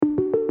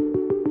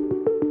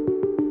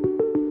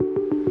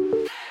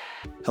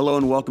Hello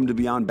and welcome to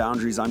Beyond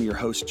Boundaries. I'm your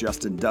host,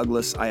 Justin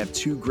Douglas. I have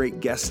two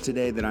great guests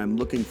today that I'm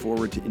looking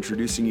forward to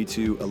introducing you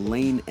to,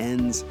 Elaine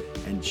Enns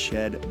and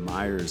Ched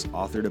Myers,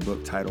 authored a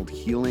book titled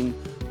Healing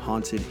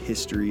Haunted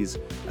Histories,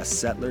 A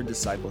Settler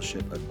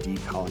Discipleship of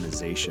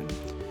Decolonization.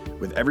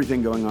 With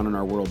everything going on in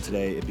our world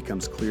today, it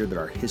becomes clear that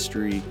our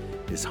history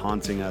is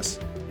haunting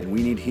us and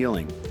we need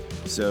healing.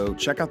 So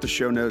check out the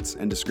show notes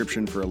and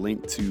description for a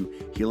link to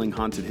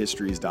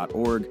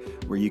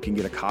healinghauntedhistories.org, where you can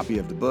get a copy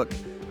of the book.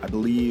 I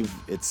believe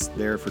it's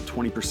there for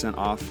 20%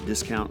 off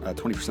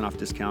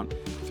discount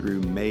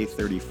through May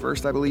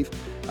 31st, I believe.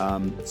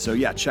 So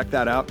yeah, check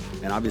that out.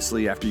 And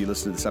obviously, after you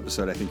listen to this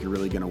episode, I think you're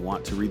really going to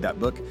want to read that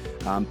book.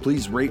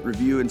 Please rate,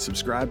 review, and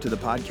subscribe to the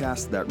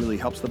podcast. That really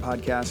helps the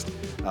podcast.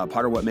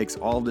 Part of what makes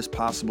all of this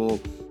possible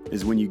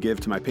is when you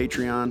give to my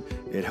Patreon.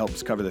 It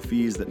helps cover the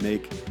fees that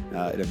make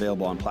it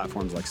available on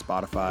platforms like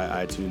Spotify,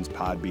 iTunes,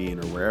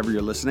 Podbean, or wherever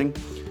you're listening.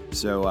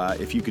 So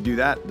if you could do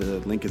that, the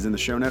link is in the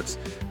show notes.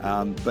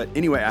 But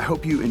anyway, I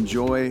hope you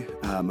enjoy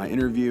my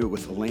interview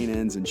with Elaine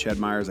Enns and Ched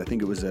Myers. I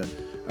think it was a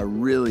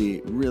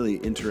really, really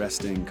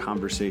interesting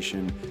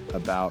conversation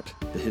about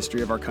the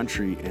history of our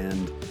country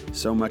and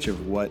so much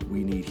of what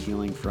we need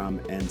healing from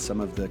and some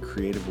of the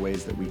creative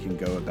ways that we can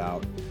go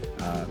about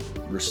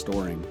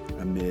restoring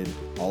amid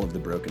all of the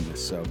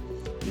brokenness. So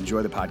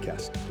enjoy the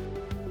podcast.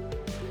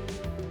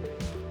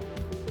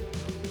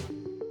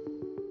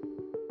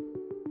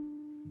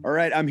 All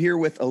right, I'm here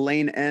with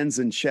Elaine Enns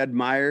and Ched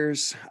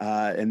Myers,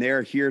 and they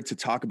are here to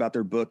talk about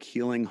their book,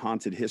 Healing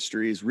Haunted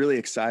Histories. Really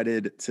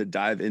excited to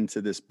dive into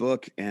this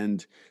book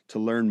and to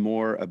learn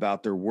more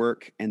about their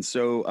work. And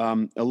so,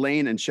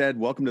 Elaine and Ched,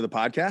 welcome to the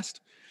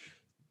podcast.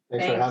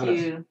 Thanks for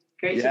having us.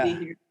 Great to be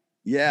here.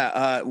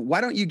 Yeah.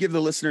 Why don't you give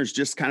the listeners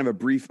just kind of a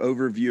brief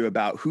overview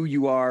about who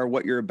you are,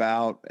 what you're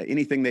about,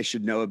 anything they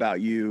should know about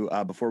you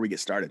before we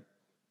get started?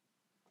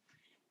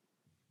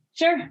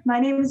 Sure. My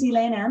name is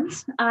Elaine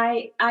Enns.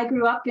 I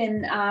grew up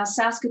in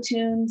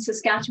Saskatoon,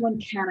 Saskatchewan,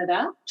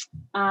 Canada,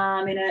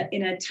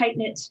 in a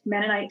tight-knit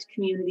Mennonite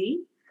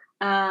community.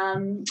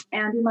 And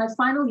in my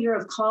final year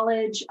of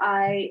college,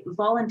 I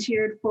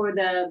volunteered for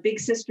the Big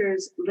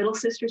Sisters, Little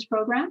Sisters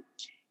program.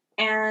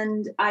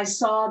 And I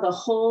saw the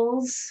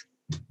holes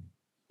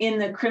in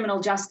the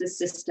criminal justice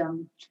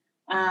system.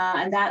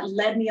 And that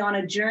led me on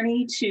a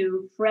journey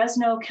to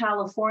Fresno,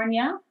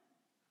 California.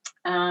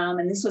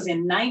 And this was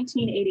in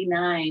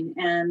 1989.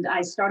 And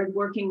I started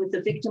working with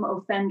the Victim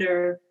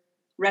Offender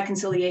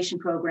Reconciliation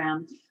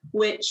Program,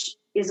 which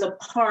is a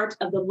part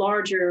of the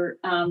larger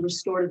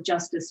restorative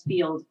justice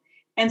field.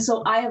 And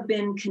so I have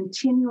been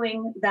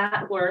continuing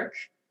that work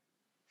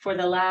for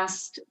the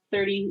last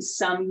 30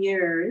 some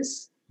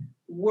years,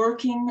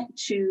 working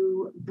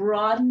to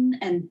broaden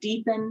and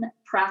deepen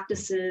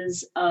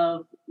practices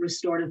of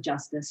restorative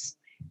justice,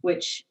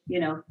 which,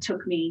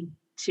 took me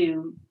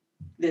to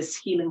this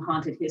Healing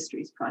Haunted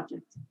Histories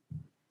project.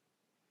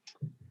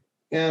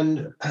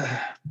 And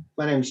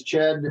my name's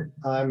Ched.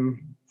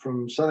 I'm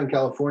from Southern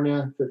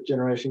California, fifth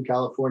generation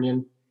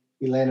Californian.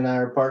 Elaine and I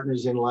are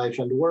partners in life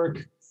and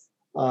work.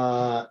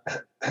 I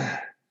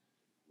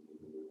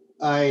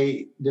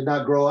did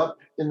not grow up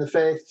in the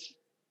faith.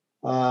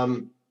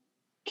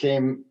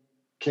 Came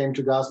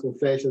to gospel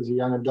faith as a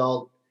young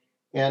adult,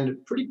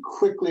 and pretty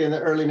quickly in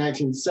the early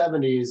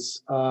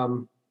 1970s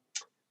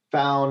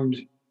found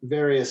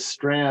various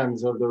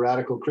strands of the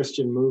radical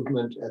Christian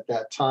movement at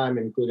that time,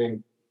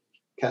 including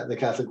the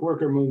Catholic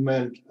worker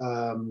movement,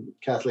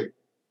 Catholic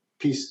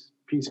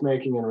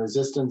peacemaking and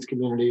resistance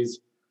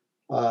communities,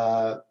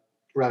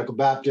 radical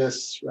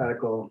Baptists,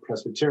 radical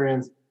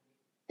Presbyterians.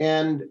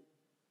 And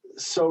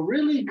so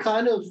really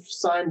kind of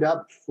signed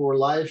up for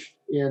life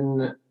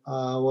in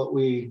what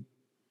we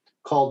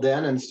called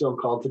then and still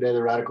call today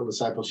the radical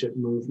discipleship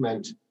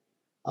movement,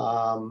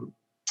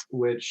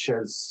 which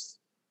has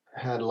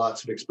had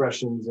lots of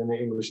expressions in the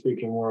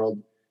English-speaking world.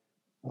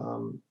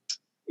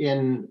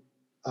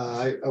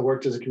 I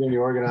worked as a community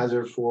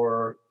organizer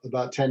for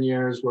about 10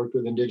 years, worked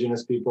with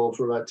Indigenous people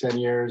for about 10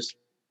 years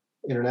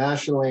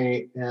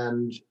internationally,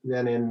 and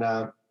then in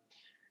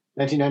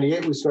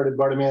 1998 we started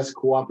Bartimaeus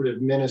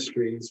Cooperative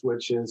Ministries,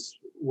 which is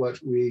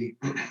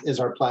is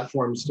our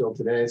platform still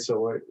today. So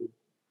we've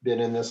been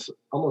in this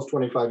almost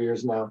 25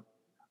 years now,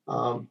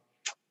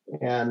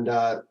 and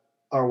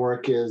our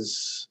work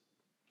is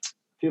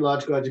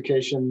theological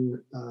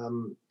education,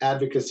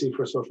 advocacy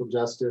for social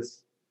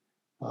justice,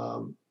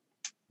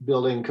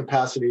 building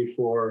capacity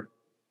for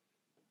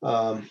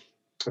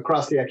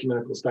across the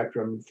ecumenical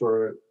spectrum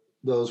for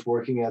those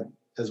working at,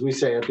 as we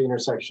say, at the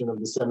intersection of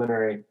the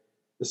seminary,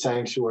 the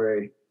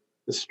sanctuary,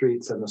 the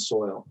streets, and the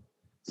soil.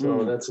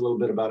 So that's a little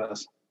bit about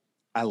us.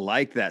 I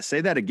like that.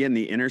 Say that again,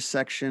 the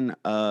intersection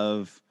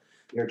of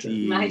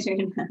My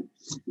turn.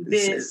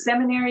 The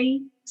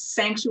seminary,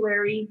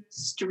 sanctuary,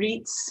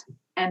 streets,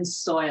 and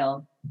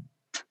soil.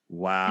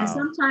 Wow. And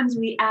sometimes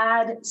we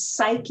add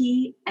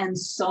psyche and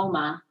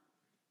soma,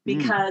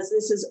 because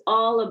this is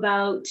all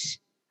about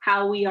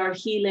how we are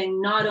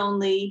healing, not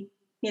only,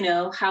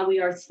 how we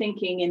are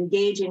thinking,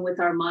 engaging with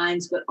our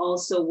minds, but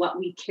also what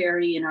we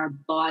carry in our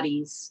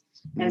bodies.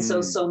 And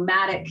so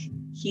somatic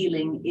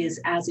healing is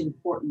as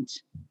important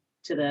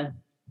to the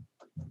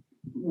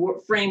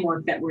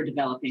framework that we're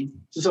developing.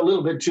 Just a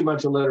little bit too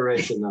much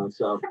alliteration though.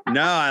 So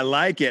no, I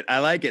like it. I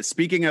like it.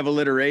 Speaking of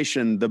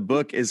alliteration, the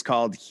book is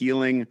called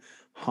Healing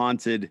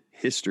Haunted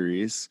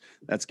Histories.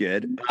 That's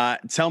good.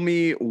 Tell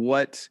me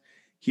what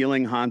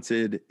Healing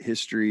Haunted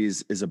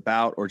Histories is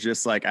about, or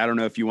just like, I don't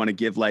know if you want to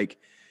give, like,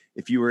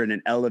 if you were in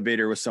an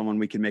elevator with someone,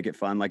 we can make it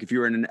fun. Like if you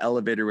were in an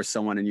elevator with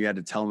someone and you had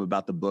to tell them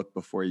about the book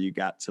before you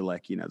got to,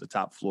 like, you know, the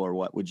top floor,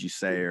 what would you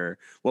say, or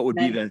what would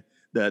be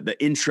the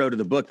intro to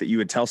the book that you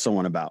would tell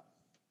someone about?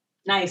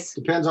 Nice.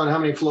 Depends on how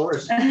many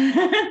floors.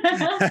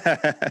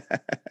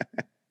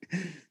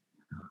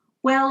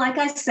 Well, like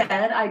I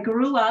said, I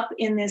grew up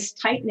in this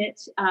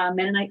tight-knit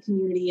Mennonite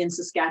community in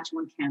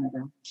Saskatchewan,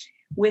 Canada,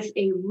 with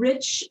a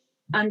rich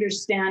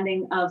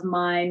understanding of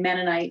my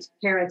Mennonite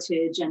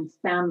heritage and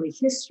family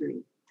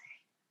history.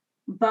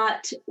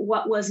 But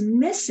what was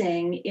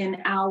missing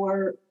in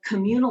our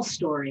communal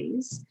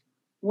stories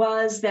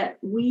was that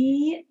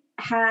we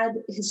had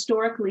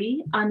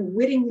historically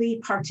unwittingly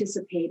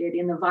participated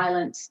in the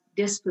violent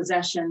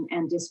dispossession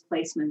and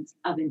displacement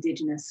of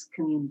Indigenous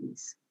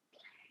communities.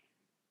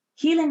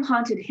 Healing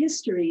Haunted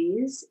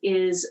Histories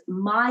is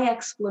my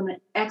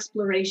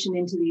exploration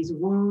into these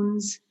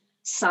wounds,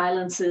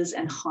 silences,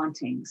 and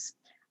hauntings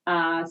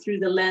through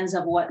the lens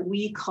of what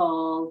we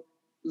call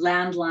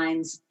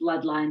landlines,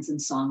 bloodlines, and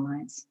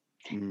songlines.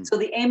 So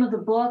the aim of the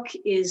book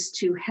is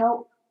to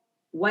help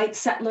white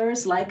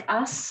settlers like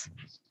us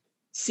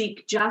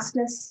seek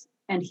justice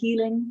and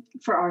healing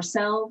for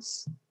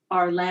ourselves,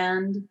 our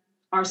land,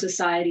 our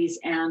societies,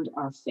 and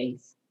our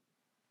faith.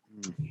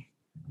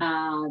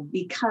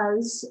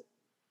 Because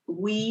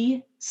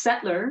we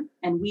settler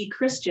and we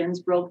Christians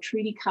broke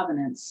treaty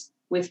covenants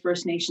with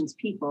First Nations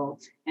people.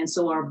 And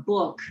so our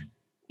book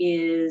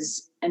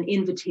is an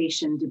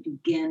invitation to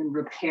begin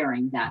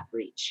repairing that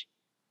breach.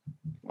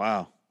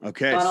 Wow.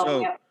 Okay.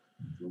 So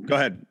go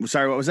ahead.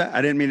 Sorry, what was that?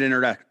 I didn't mean to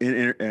interrupt.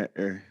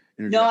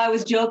 No, I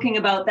was joking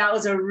about that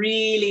was a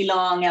really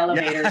long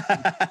elevator.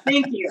 Yeah.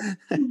 Thank you.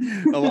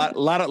 a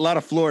lot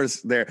of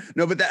floors there.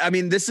 No, but I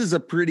mean, this is a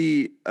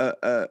pretty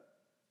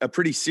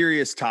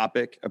serious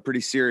topic, a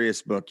pretty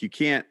serious book. You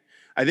can't.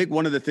 I think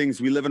one of the things,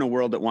 we live in a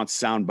world that wants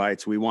sound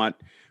bites. We want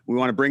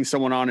to bring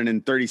someone on and in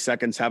 30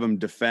 seconds have them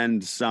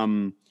defend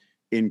some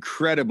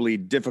incredibly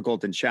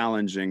difficult and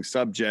challenging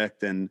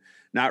subject and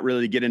not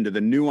really get into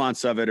the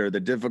nuance of it or the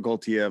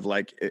difficulty of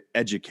like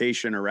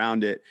education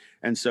around it.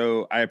 And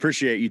so I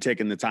appreciate you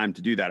taking the time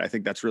to do that. I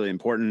think that's really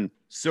important.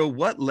 So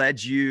what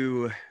led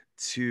you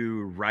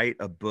to write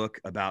a book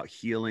about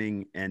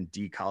healing and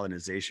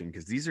decolonization?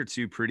 Because these are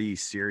two pretty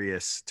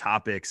serious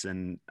topics,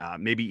 and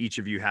maybe each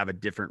of you have a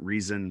different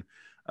reason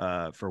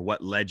for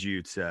what led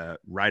you to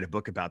write a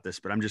book about this.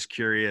 But I'm just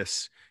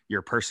curious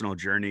your personal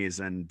journeys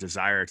and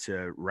desire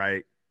to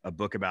write a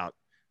book about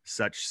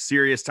such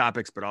serious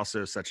topics, but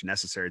also such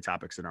necessary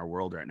topics in our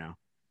world right now.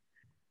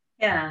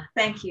 Yeah,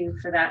 thank you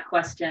for that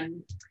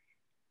question.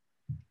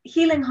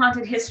 Healing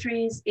Haunted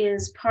Histories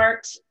is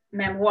part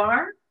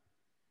memoir,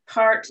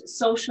 part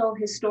social,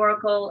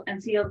 historical,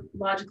 and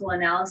theological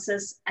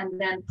analysis, and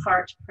then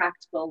part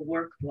practical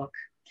workbook.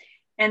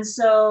 And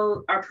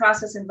so our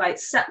process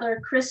invites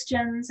settler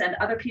Christians and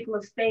other people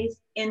of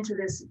faith into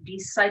this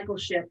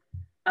discipleship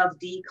of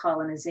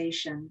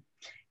decolonization.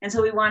 And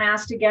so we want to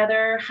ask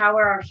together, how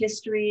are our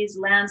histories,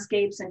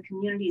 landscapes, and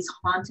communities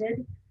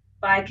haunted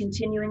by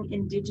continuing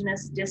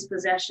Indigenous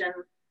dispossession?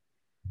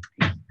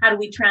 How do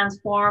we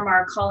transform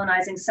our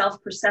colonizing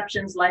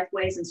self-perceptions,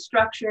 lifeways, and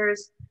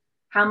structures?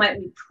 How might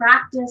we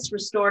practice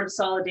restorative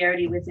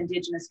solidarity with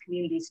Indigenous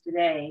communities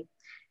today?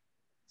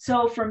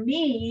 So for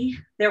me,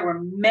 there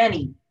were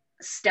many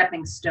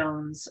stepping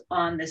stones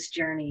on this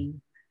journey.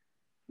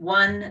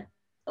 One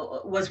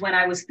was when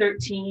I was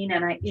 13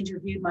 and I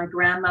interviewed my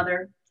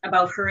grandmother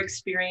about her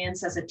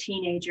experience as a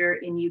teenager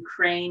in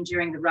Ukraine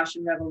during the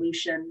Russian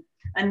Revolution.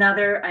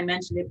 Another, I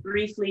mentioned it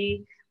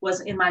briefly,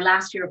 was in my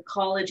last year of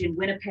college in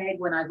Winnipeg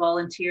when I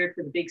volunteered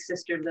for the Big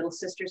Sister, Little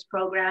Sisters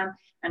program,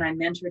 and I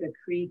mentored a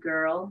Cree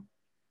girl.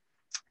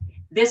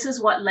 This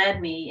is what led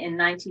me in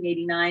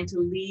 1989 to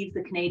leave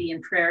the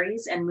Canadian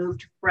prairies and move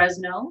to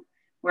Fresno,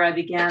 where I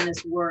began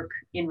this work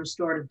in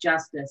restorative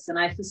justice. And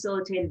I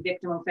facilitated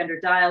victim offender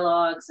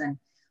dialogues and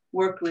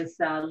worked with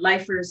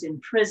lifers in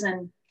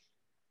prison.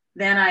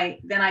 Then I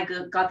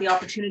got the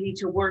opportunity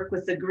to work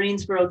with the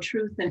Greensboro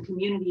Truth and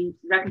Community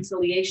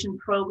Reconciliation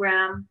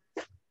Program.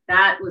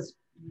 That was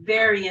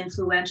very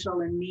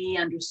influential in me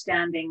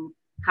understanding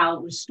how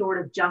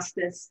restorative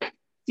justice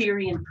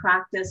theory and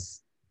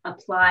practice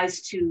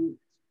applies to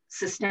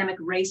systemic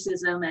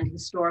racism and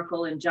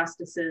historical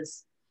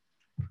injustices.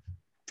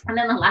 And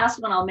then the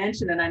last one I'll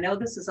mention, and I know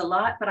this is a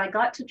lot, but I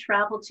got to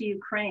travel to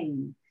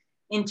Ukraine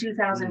in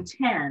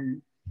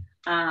 2010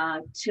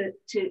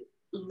 to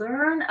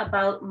learn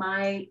about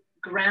my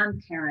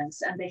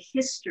grandparents and the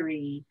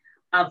history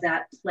of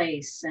that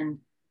place and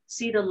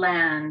see the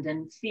land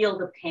and feel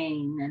the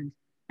pain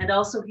and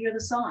also hear the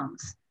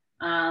songs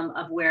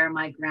of where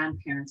my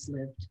grandparents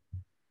lived.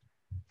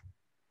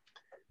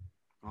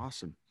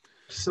 Awesome.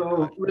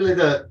 So really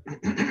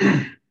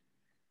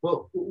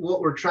what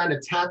we're trying to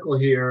tackle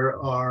here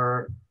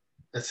are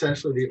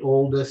essentially the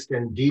oldest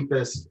and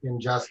deepest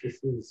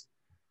injustices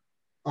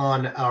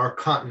on our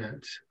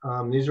continent.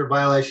 These are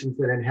violations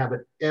that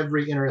inhabit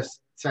every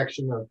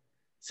intersection of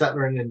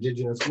settler and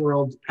indigenous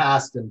worlds,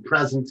 past and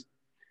present.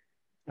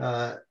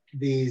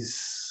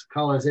 These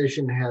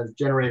colonization has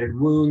generated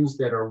wounds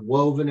that are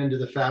woven into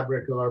the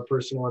fabric of our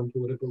personal and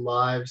political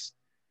lives.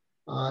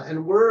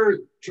 And we're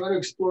trying to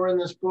explore in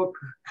this book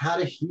how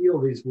to heal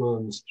these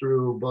wounds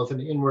through both an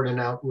inward and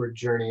outward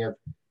journey of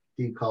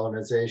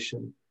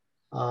decolonization.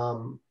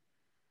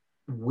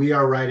 We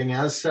are writing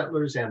as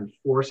settlers and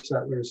for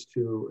settlers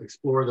to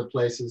explore the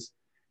places,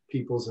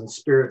 peoples, and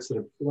spirits that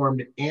have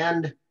formed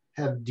and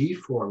have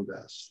deformed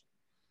us.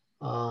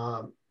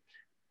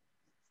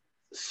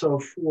 So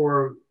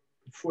for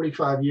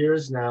 45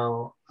 years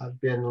now, I've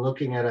been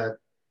looking at a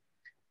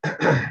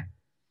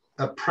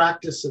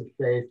practice of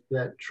faith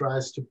that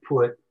tries to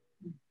put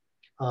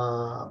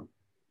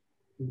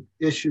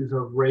issues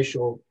of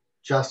racial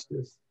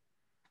justice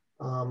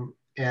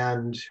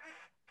and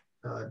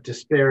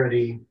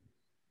disparity,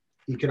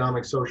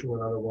 economic, social,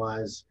 and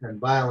otherwise, and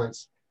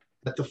violence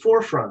at the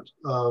forefront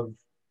of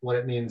what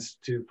it means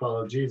to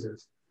follow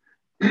Jesus.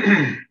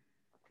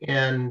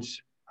 And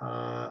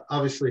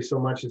obviously, so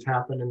much has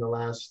happened in the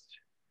last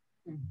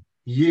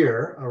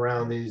year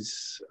around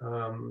these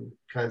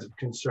kinds of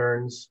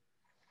concerns.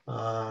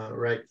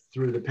 Right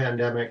through the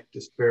pandemic,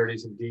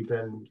 disparities have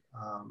deepened,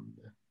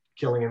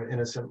 killing of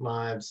innocent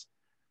lives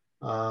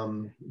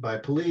by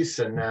police,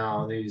 and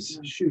now these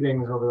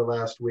shootings over the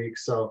last week.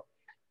 So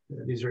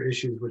these are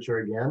issues which are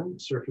again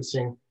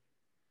surfacing.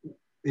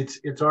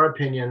 It's our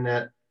opinion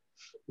that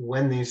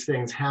when these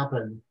things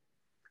happen,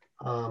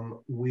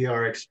 we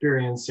are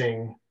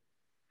experiencing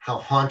how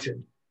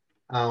haunted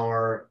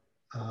our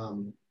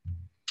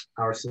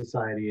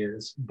society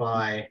is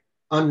by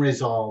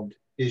unresolved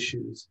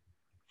issues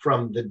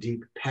from the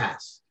deep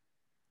past.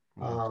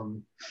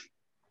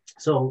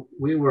 So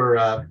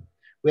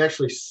we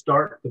actually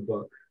start the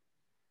book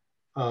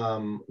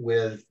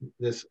with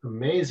this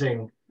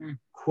amazing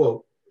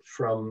quote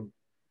from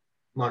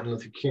Martin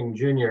Luther King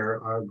Jr.,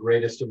 our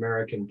greatest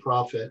American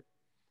prophet,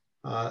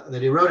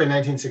 that he wrote in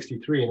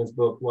 1963 in his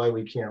book, Why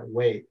We Can't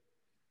Wait.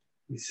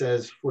 He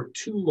says, "For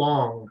too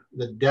long,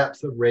 the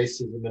depth of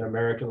racism in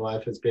American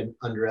life has been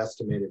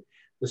underestimated.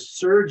 The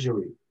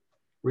surgery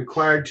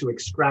required to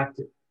extract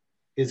it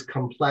is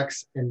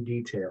complex and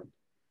detailed.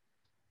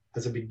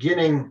 As a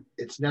beginning,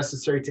 it's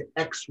necessary to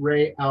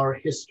X-ray our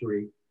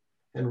history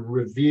and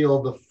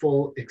reveal the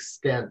full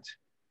extent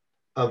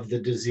of the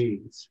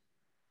disease."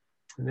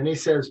 And then he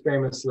says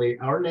famously,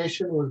 "Our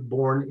nation was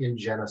born in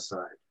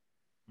genocide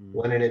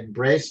when it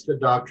embraced the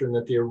doctrine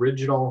that the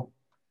original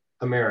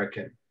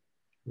American,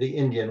 the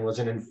Indian, was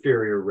an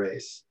inferior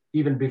race.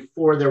 Even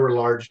before there were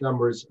large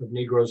numbers of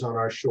Negroes on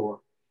our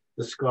shore,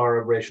 the scar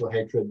of racial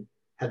hatred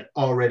had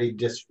already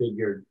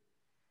disfigured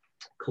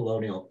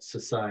colonial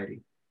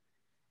society.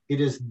 It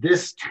is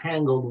this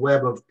tangled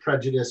web of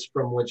prejudice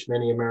from which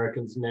many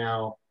Americans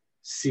now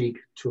seek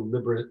to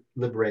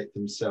liberate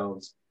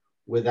themselves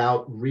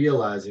without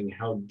realizing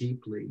how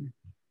deeply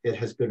it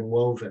has been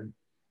woven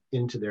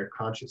into their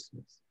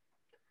consciousness."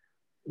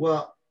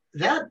 Well,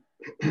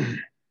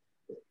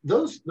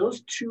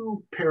 those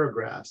two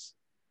paragraphs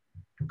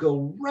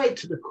go right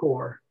to the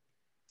core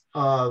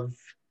of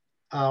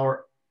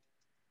our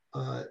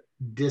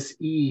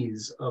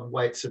dis-ease of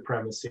white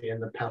supremacy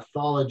and the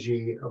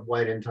pathology of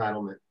white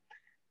entitlement.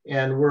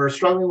 And we're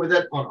struggling with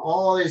it on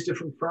all these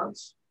different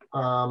fronts.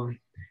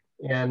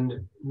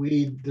 And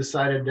we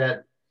decided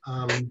that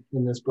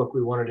in this book,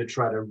 we wanted to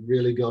try to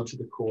really go to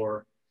the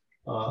core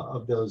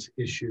of those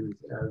issues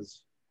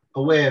as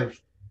a way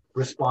of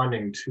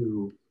responding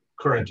to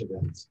current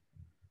events.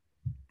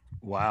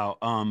 Wow.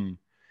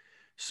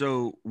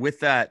 So with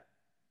that,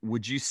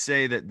 would you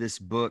say that this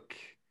book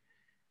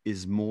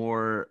is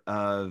more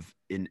of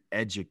an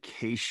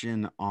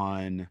education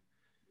on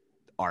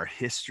our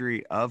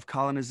history of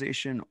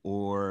colonization,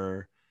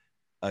 or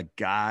a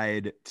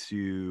guide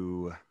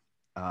to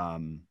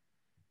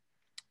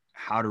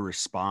how to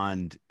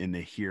respond in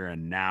the here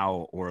and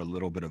now, or a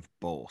little bit of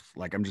both?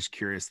 Like, I'm just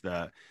curious,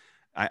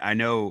 I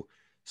know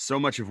so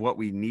much of what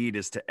we need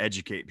is to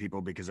educate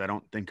people, because I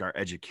don't think our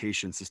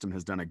education system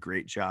has done a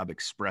great job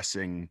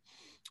expressing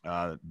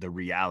the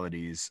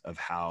realities of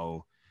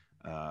how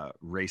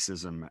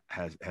racism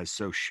has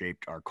so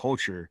shaped our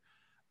culture.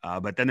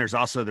 But then there's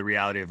also the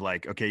reality of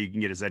like, okay, you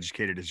can get as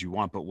educated as you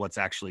want, but what's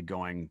actually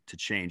going to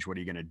change? What are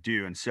you going to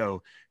do? And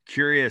so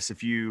curious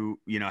if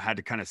you had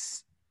to kind of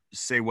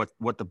say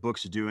what the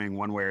book's doing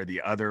one way or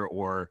the other,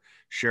 or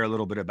share a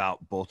little bit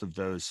about both of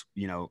those,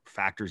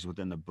 factors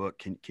within the book.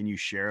 Can you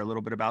share a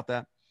little bit about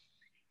that?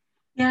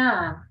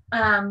 Yeah.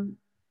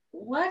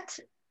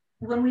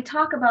 When we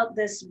talk about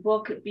this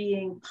book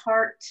being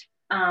part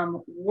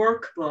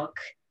workbook,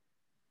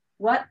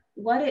 what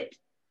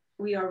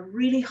we are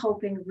really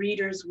hoping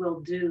readers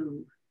will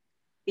do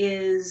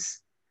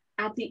is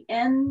at the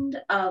end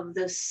of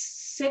the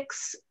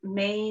 6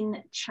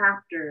 main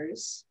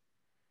chapters,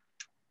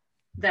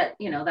 that,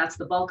 you know, that's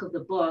the bulk of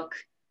the book,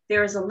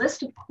 there is a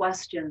list of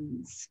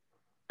questions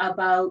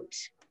about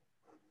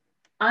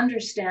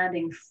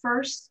understanding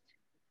first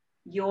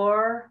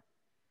your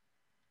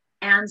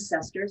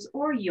ancestors,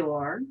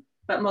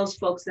 but most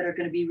folks that are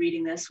going to be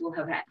reading this will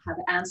have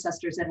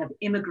ancestors that have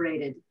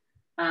immigrated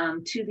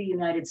to the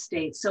United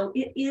States. So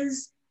it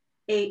is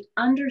a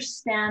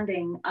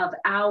understanding of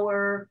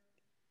our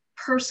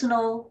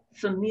personal,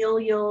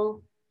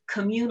 familial,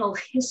 communal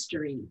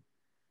history,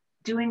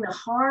 doing the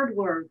hard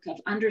work of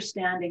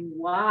understanding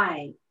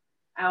why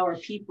our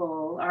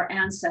people, our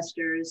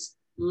ancestors,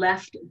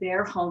 left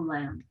their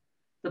homeland,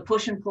 the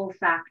push and pull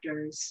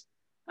factors,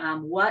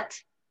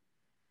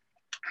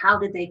 how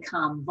did they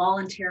come,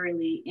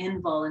 voluntarily,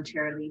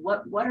 involuntarily?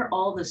 What are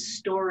all the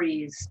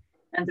stories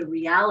and the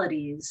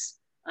realities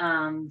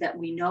that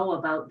we know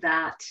about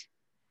that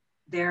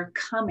they're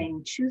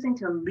coming, choosing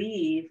to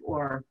leave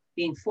or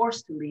being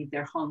forced to leave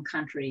their home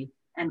country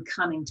and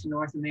coming to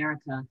North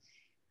America?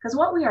 Because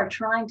what we are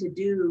trying to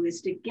do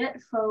is to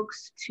get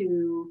folks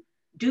to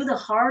do the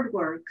hard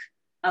work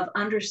of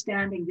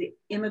understanding the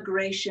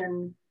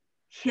immigration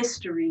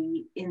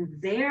history in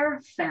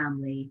their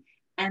family.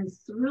 And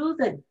through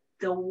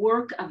the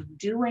work of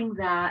doing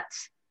that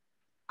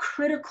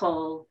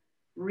critical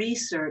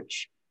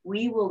research,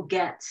 we will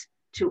get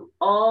to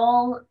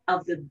all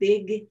of the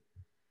big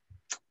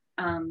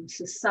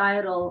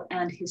societal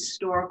and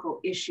historical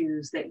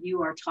issues that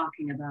you are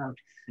talking about.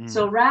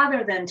 So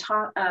rather than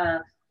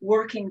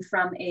working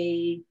from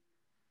a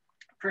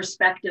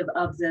perspective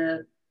of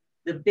the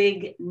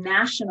big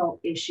national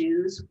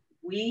issues,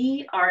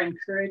 we are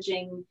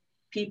encouraging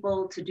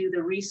people to do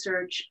the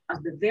research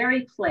of the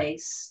very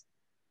place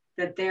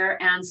that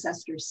their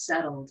ancestors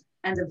settled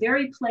and the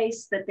very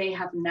place that they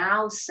have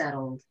now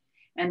settled,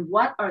 and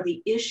what are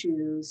the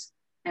issues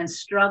and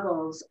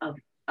struggles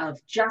of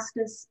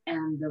justice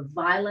and the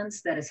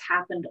violence that has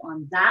happened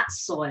on that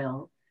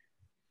soil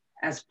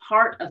as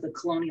part of the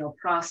colonial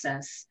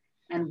process,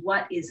 and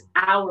what is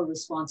our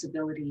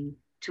responsibility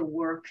to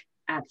work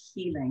at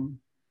healing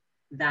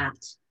that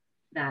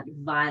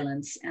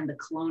violence and the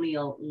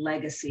colonial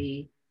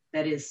legacy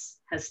that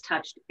has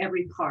touched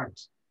every part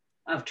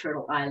of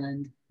Turtle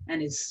Island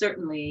and is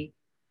certainly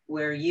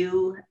where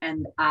you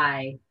and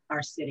I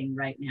are sitting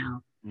right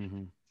now.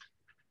 Mm-hmm.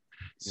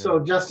 So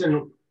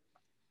Justin,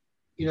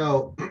 you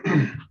know,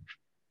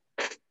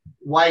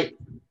 white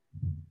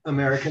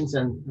Americans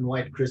and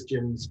white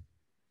Christians,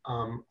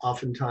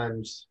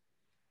 oftentimes,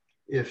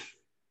 if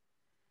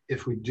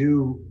we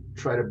do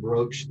try to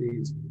broach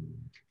these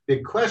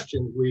big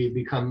questions, we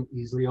become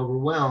easily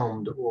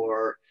overwhelmed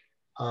or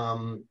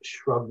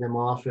shrug them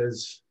off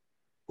as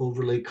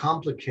overly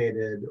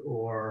complicated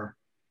or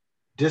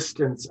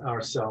distance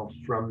ourselves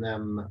from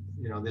them.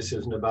 You know, this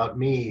isn't about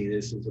me,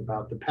 this is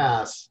about the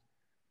past.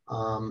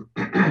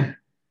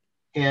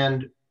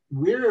 And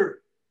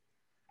we're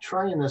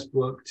trying in this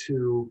book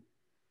to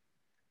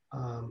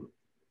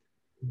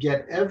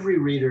get every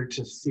reader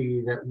to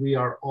see that we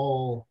are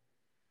all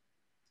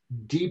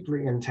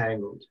deeply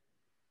entangled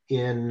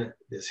in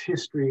this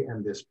history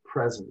and this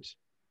present,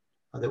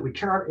 that we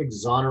cannot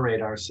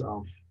exonerate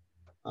ourselves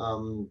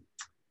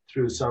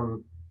through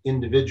some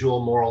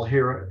individual moral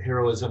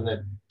heroism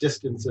that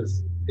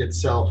distances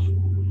itself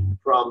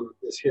from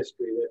this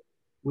history,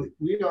 that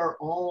we are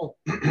all,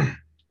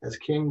 as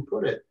King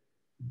put it,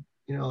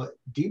 you know,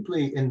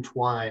 deeply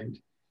entwined.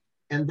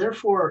 And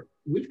therefore,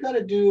 we've got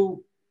to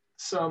do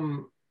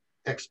some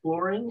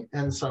exploring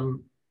and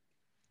some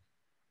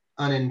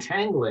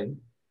unentangling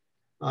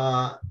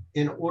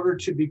in order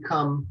to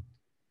become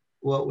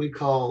what we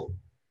call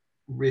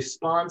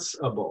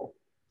responsible,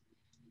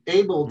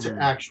 able to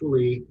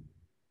actually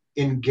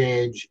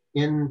engage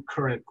in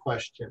current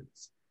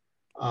questions,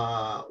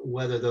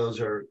 whether those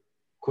are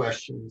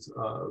questions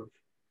of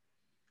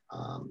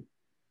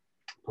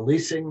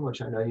policing,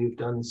 which I know you've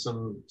done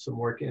some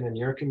work in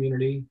your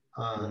community,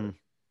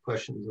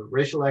 questions of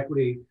racial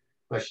equity,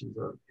 questions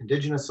of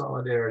Indigenous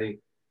solidarity.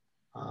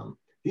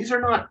 These are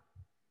not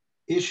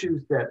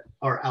issues that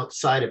are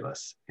outside of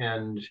us,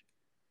 and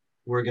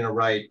we're going to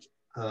write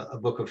a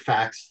book of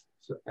facts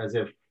as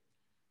if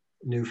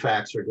new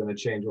facts are going to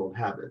change old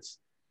habits.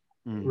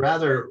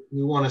 Rather,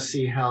 we want to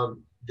see how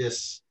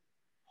this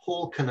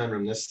whole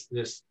conundrum,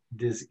 this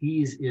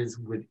disease is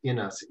within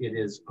us. It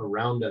is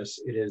around us.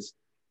 It is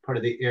part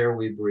of the air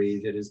we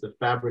breathe. It is the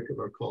fabric of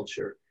our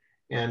culture.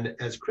 And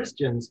as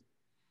Christians,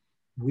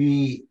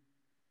 we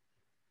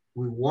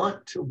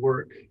want to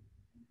work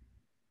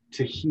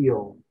to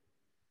heal.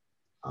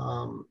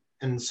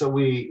 And so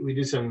we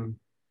do some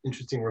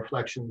interesting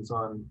reflections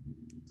on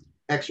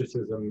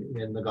exorcism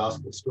in the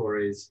gospel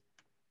stories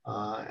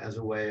as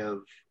a way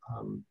of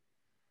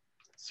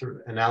sort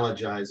of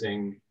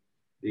analogizing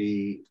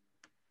the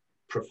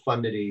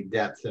profundity,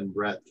 depth, and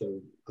breadth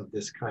of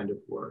this kind of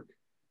work,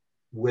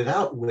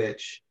 without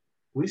which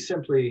we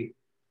simply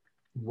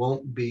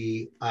won't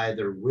be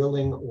either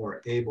willing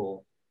or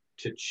able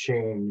to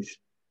change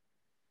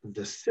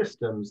the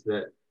systems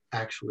that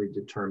actually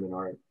determine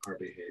our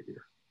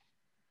behavior.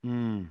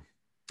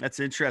 That's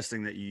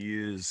interesting that you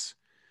use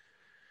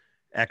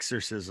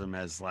exorcism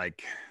as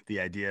like the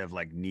idea of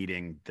like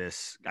needing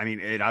this. I mean,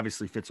 it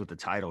obviously fits with the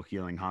title,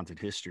 Healing Haunted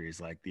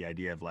Histories, like the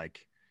idea of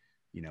like,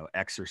 you know,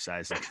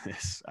 exercising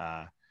this.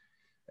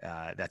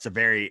 That's a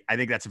very, I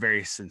think that's a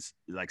very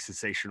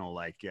sensational,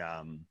 like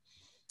a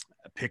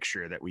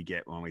picture that we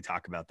get when we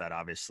talk about that,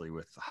 obviously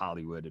with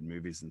Hollywood and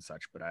movies and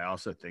such. But I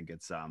also think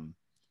it's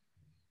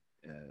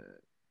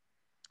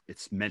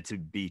meant to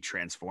be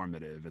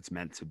transformative. It's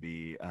meant to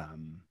be,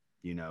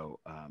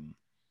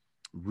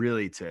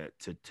 really to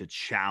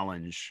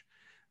challenge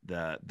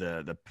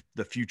the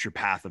future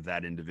path of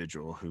that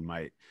individual who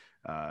might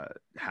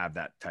have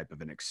that type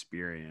of an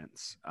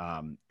experience.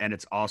 And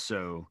it's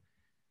also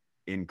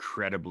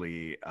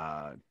incredibly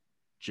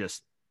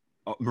just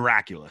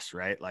miraculous,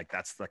 right? Like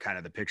that's the kind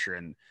of the picture.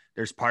 And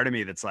there's part of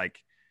me that's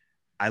like,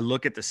 I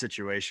look at the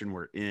situation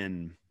we're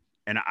in,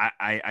 and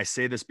I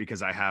say this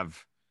because I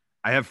have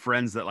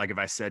friends that, like, if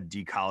I said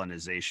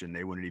decolonization,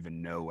 they wouldn't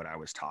even know what I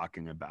was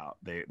talking about.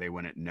 They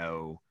wouldn't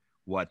know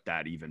what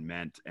that even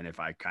meant. And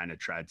if I kind of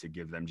tried to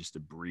give them just a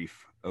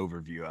brief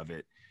overview of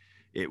it,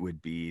 it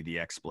would be the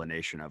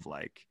explanation of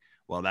like,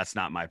 well, that's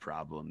not my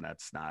problem.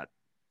 That's not,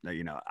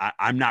 you know,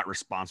 I'm not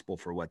responsible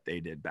for what they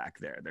did back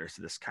there. There's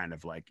this kind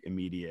of like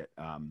immediate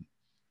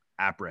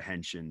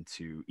apprehension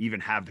to even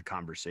have the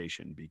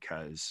conversation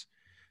because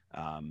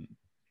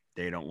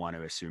they don't want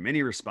to assume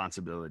any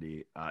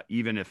responsibility,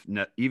 even if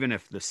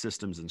the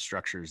systems and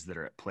structures that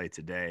are at play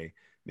today,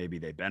 maybe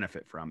they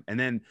benefit from. And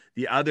then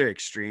the other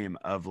extreme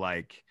of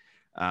like,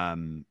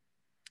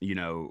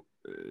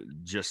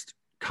 just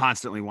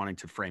constantly wanting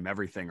to frame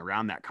everything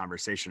around that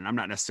conversation. And I'm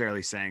not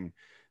necessarily saying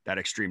that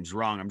extreme's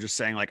wrong. I'm just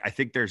saying, like, I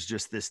think there's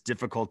just this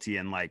difficulty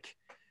in like,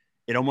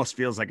 it almost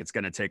feels like it's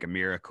going to take a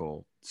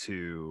miracle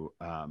to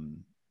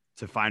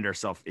find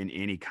ourselves in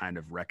any kind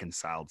of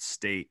reconciled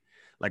state.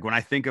 Like when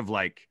I think of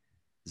like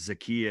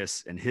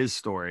Zacchaeus and his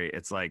story,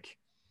 it's like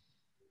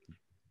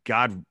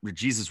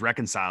Jesus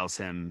reconciles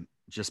him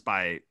just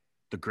by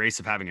the grace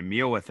of having a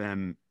meal with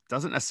him.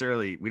 Doesn't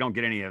necessarily, we don't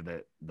get any of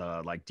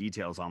the like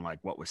details on like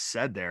what was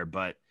said there,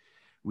 but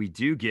we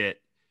do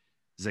get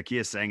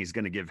Zacchaeus saying he's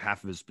going to give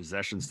half of his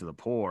possessions to the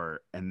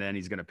poor, and then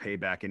he's going to pay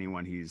back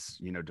anyone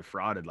he's,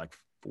 defrauded, like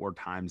 4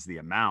 times the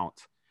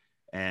amount.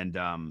 And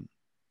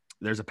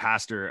there's a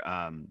pastor,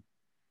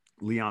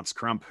 Leonce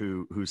Crump,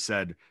 who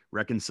said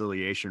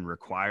reconciliation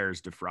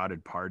requires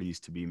defrauded parties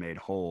to be made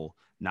whole,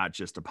 not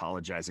just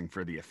apologizing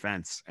for the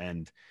offense.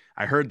 And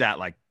I heard that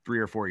like 3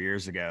 or 4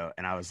 years ago,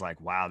 and I was like,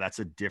 wow, that's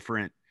a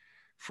different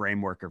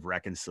framework of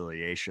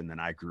reconciliation than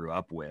I grew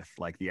up with.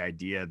 Like the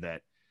idea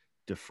that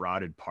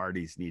defrauded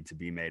parties need to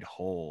be made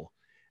whole.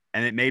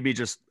 And it may be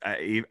just,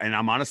 and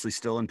I'm honestly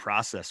still in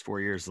process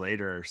 4 years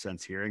later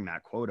since hearing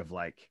that quote of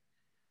like,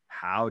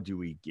 how do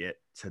we get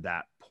to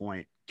that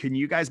point? Can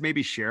you guys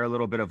maybe share a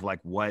little bit of like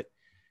what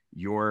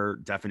your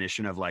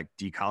definition of like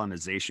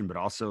decolonization, but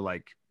also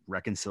like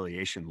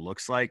reconciliation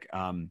looks like?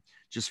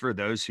 Just for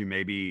those who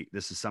maybe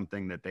this is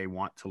something that they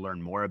want to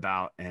learn more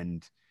about,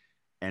 and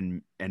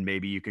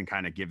maybe you can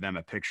kind of give them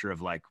a picture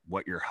of like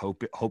what you're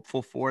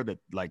hopeful for, that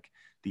like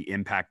the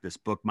impact this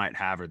book might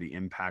have, or the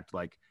impact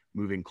like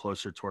moving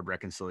closer toward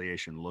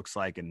reconciliation looks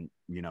like, and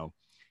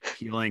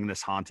healing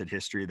this haunted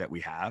history that we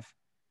have.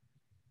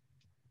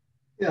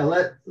 Yeah,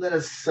 let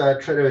us try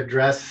to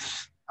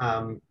address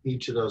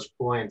each of those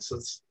points.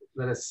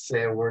 Let us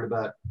say a word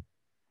about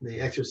the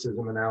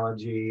exorcism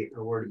analogy,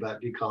 a word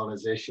about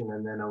decolonization,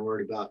 and then a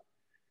word about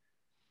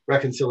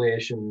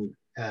reconciliation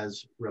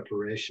as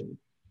reparation,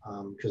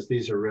 because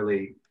these are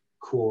really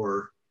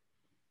core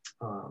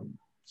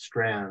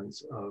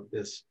strands of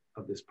this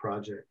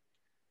project.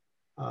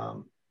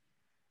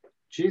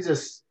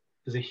 Jesus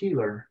is a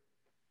healer,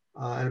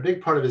 and a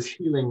big part of his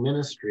healing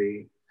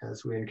ministry,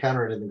 as we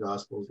encounter it in the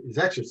Gospels, is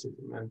exorcism.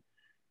 And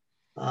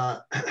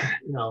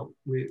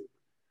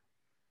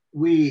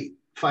we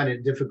find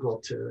it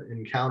difficult to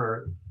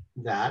encounter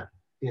that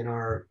in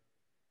our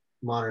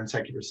modern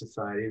secular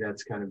society.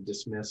 That's kind of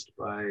dismissed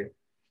by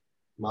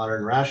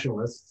modern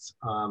rationalists,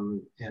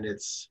 and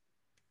it's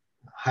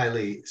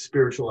highly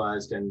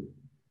spiritualized and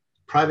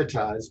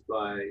privatized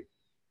by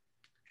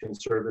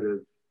conservative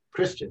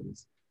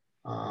Christians.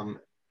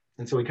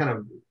 And so we kind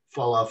of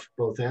fall off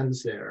both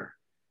ends there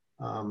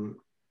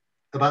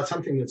about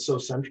something that's so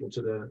central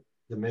to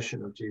the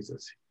mission of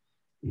Jesus.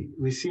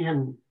 We see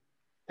him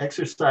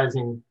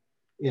exercising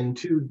in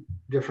 2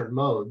 different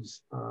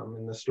modes.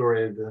 In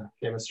the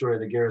famous story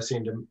of the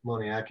Gerasene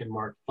demoniac in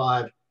Mark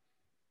 5,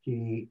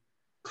 he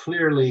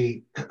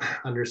clearly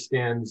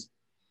understands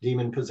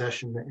demon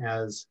possession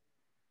as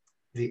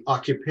the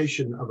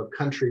occupation of a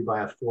country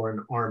by a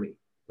foreign army,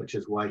 which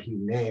is why he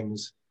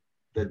names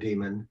the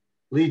demon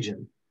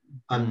Legion,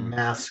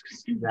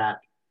 unmasks that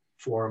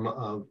form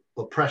of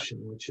oppression,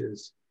 which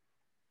is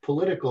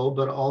political,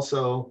 but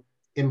also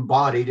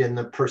embodied in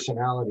the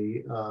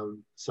personality of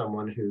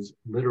someone who's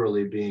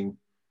literally being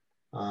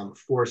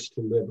forced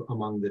to live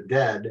among the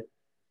dead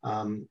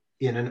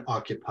in an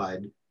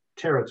occupied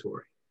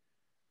territory.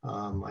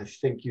 I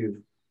think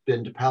you've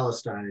been to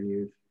Palestine and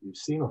you've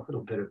seen a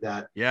little bit of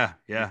that. Yeah.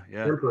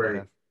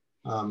 Temporary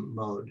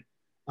mode.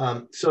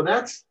 So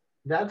that's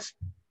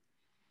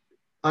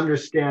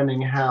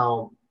understanding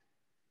how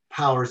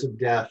powers of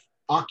death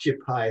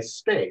occupy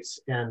space.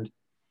 And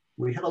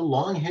we have a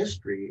long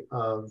history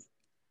of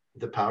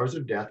the powers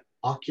of death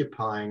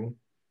occupying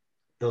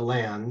the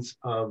lands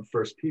of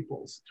First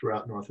Peoples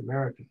throughout North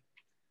America.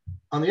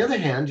 On the other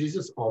hand,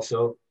 Jesus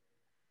also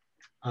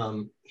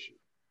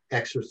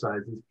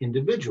exercises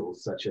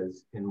individuals, such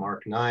as in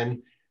Mark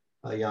 9,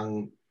 a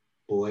young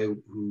boy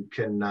who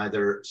can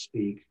neither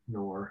speak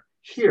nor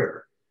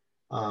hear.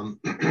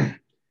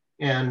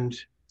 And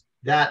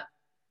that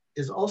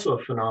is also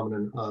a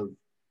phenomenon of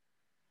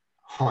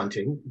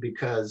haunting,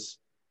 because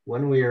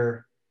when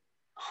we're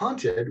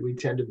haunted, we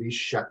tend to be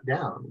shut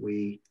down.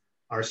 We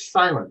are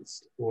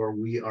silenced, or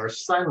we are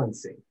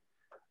silencing.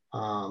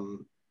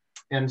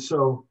 And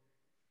so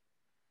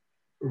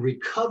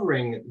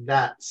recovering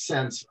that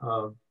sense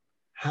of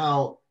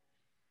how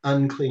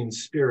unclean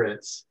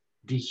spirits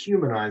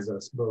dehumanize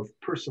us both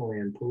personally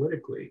and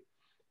politically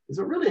is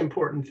a really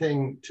important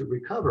thing to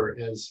recover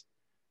as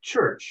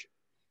church.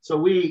 So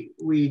we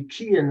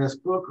key in this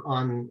book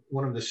on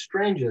one of the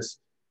strangest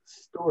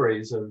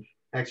stories of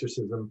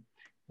exorcism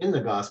in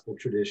the gospel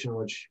tradition,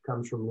 which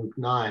comes from Luke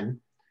 9,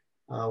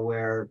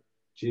 where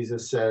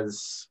Jesus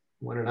says,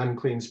 when an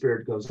unclean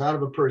spirit goes out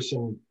of a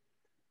person,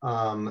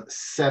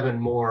 7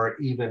 more,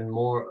 even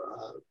more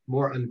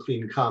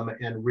unclean come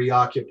and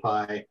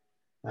reoccupy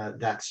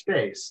that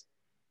space.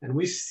 And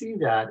we see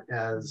that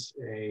as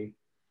a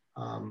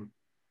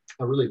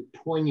really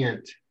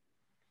poignant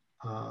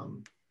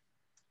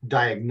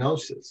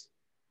diagnosis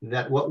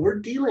that what we're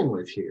dealing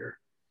with here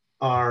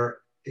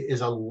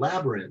is a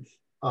labyrinth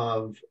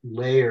of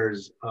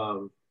layers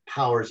of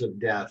powers of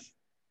death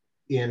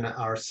in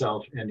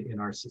ourself and in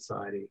our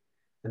society.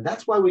 And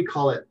that's why we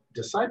call it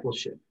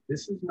discipleship.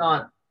 This is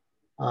not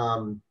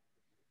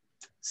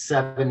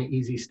 7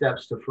 easy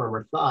steps to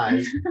firmer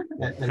thighs.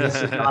 And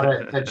this is not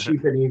a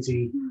cheap and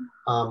easy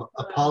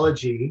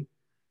apology,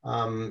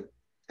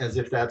 as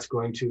if that's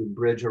going to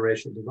bridge a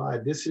racial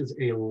divide. This is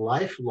a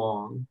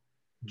lifelong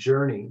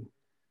journey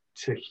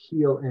to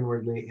heal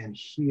inwardly and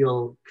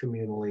heal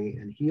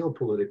communally and heal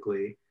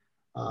politically,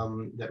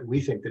 that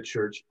we think the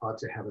church ought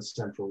to have a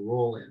central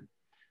role in.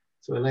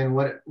 So Elaine,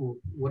 what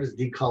does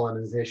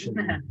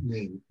decolonization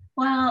mean?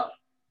 Well,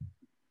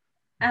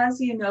 as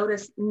you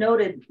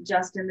noted,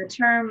 Justin, the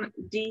term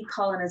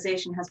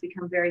decolonization has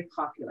become very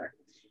popular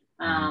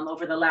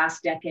over the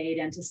last decade,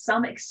 and to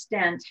some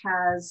extent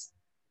has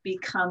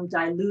become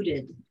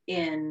diluted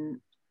in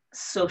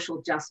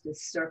social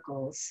justice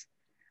circles.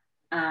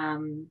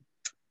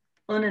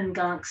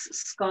 Unangank's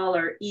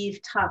scholar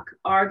Eve Tuck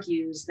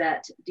argues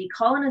that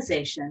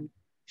decolonization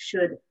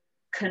should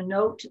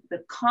connote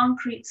the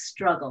concrete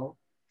struggle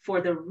for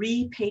the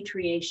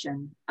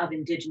repatriation of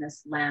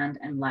Indigenous land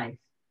and life.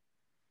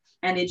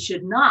 And it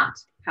should not,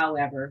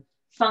 however,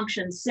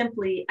 function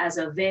simply as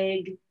a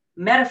vague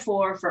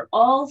metaphor for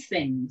all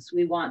things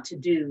we want to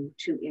do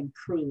to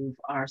improve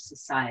our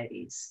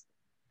societies.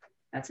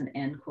 That's an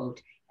end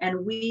quote.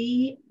 And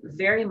we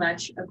very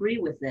much agree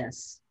with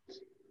this.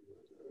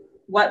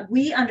 What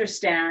we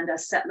understand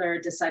as settler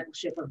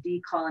discipleship of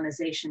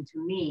decolonization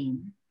to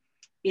mean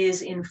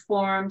is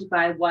informed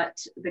by what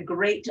the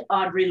great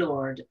Audre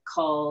Lorde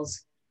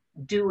calls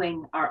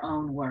doing our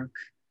own work.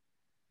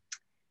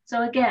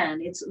 So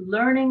again, it's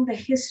learning the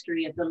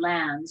history of the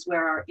lands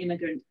where our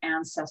immigrant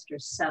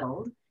ancestors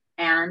settled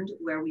and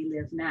where we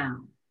live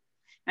now,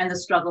 and the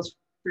struggles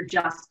for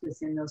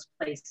justice in those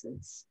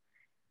places.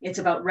 It's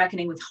about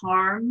reckoning with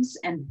harms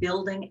and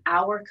building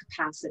our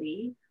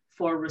capacity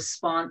for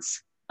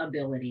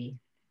responsibility.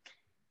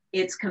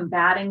 It's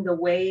combating the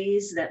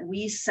ways that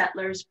we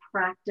settlers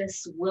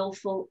practice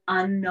willful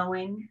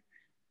unknowing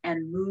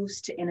and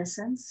moves to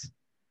innocence.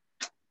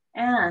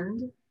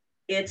 And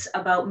it's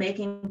about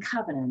making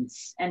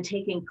covenants and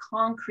taking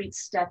concrete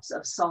steps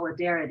of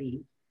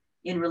solidarity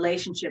in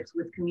relationships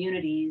with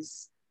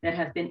communities that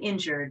have been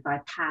injured by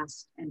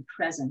past and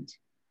present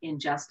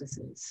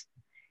injustices.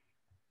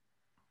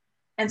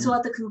 And so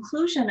at the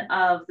conclusion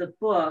of the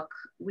book,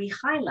 we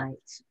highlight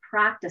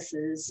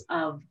practices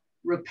of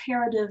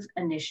reparative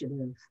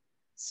initiative,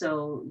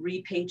 so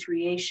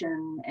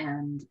repatriation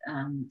and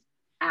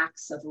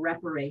acts of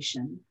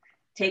reparation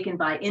taken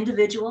by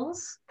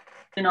individuals,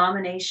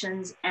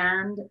 denominations,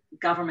 and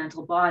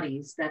governmental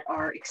bodies that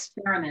are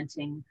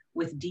experimenting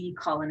with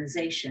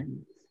decolonization.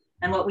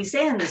 And what we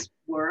say in this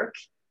work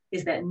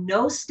is that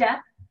no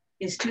step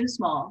is too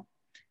small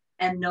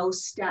and no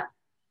step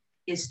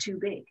is too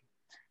big.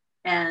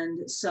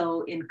 And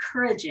so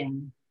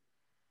encouraging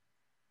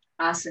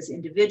us as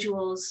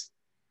individuals,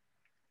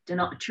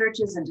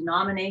 churches and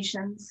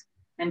denominations,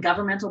 and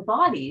governmental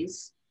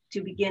bodies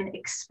to begin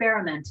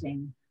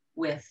experimenting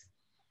with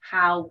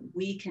how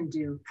we can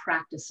do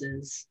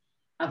practices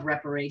of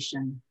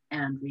reparation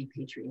and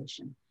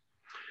repatriation.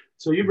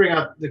 So you bring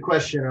up the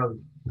question of,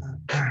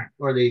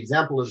 or the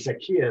example of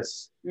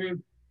Zacchaeus,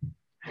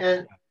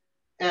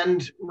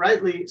 and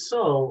rightly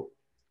so.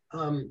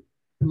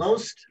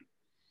 Most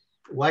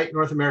white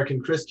North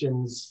American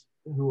Christians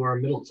who are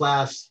middle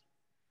class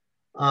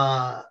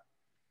have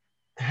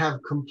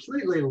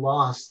completely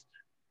lost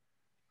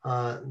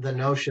the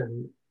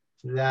notion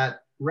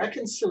that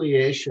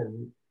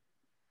reconciliation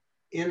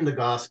in the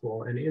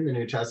gospel and in the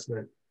New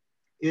Testament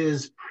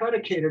is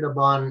predicated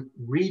upon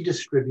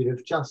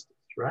redistributive justice,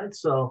 right?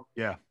 So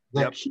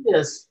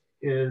Zacchaeus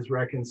is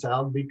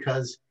reconciled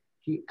because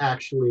he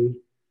actually,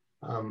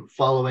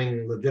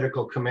 following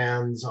Levitical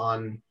commands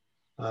on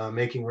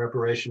making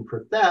reparation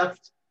for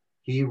theft,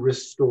 he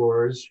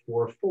restores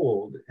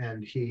fourfold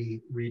and he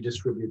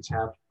redistributes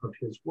half of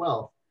his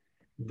wealth.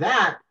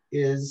 That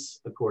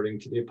is, according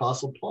to the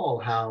Apostle Paul,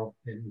 how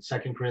in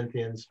 2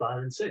 Corinthians 5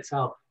 and 6,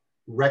 how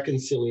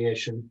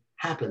reconciliation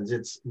happens.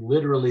 It's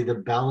literally the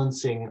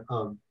balancing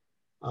of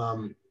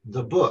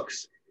the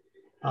books.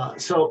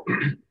 So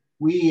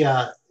we,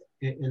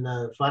 in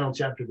the final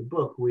chapter of the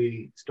book,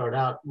 we start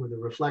out with a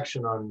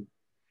reflection on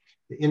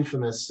the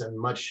infamous and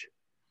much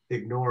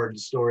ignored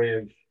story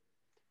of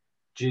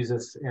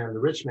Jesus and the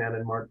rich man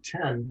in Mark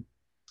 10,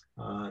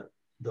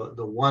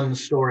 the one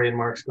story in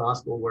Mark's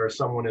gospel where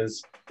someone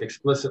is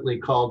explicitly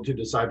called to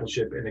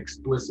discipleship and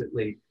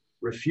explicitly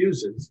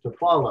refuses to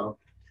follow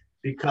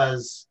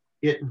because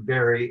it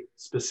very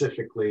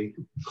specifically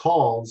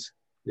calls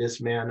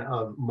this man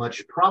of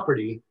much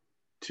property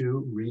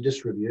to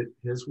redistribute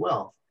his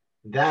wealth.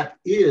 That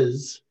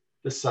is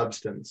the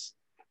substance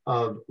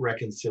of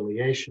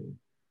reconciliation.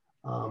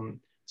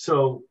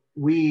 So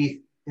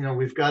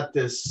we've got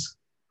this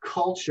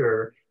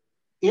culture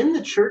in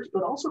the church,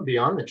 but also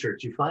beyond the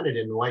church. You find it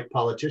in white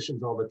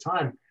politicians all the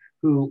time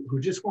who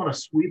just want to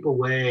sweep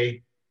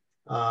away,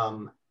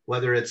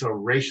 whether it's a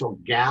racial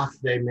gaffe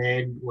they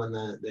made when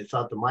they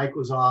thought the mic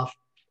was off,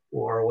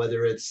 or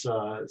whether it's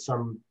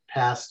some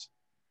past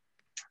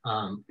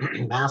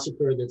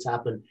massacre that's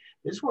happened.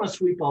 They just want to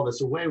sweep all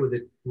this away with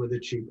a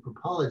cheap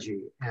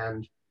apology.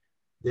 And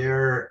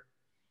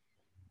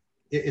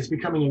it's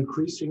becoming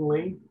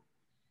increasingly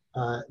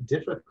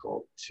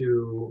difficult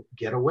to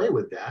get away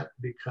with that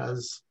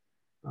because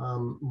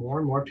more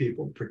and more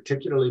people,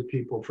 particularly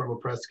people from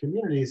oppressed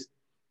communities,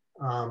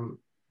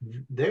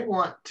 they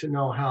want to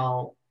know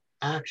how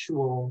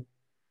actual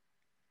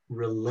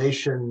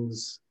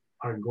relations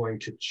are going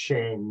to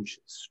change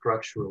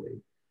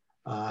structurally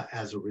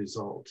as a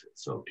result.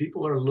 So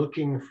people are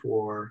looking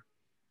for,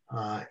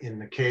 in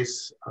the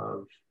case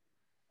of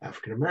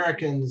African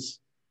Americans,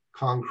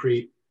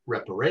 concrete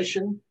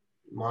reparation,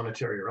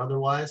 monetary or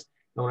otherwise.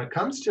 And when it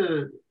comes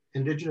to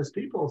indigenous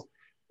peoples,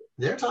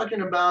 they're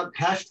talking about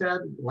hashtag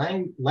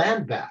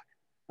land back,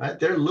 right?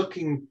 They're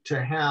looking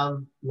to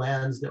have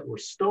lands that were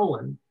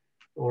stolen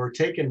or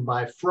taken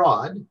by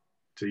fraud,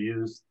 to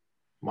use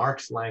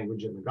Mark's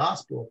language in the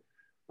gospel,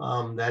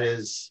 that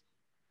is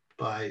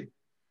by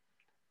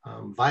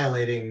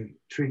violating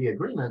treaty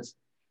agreements.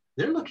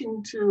 They're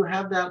looking to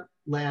have that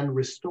land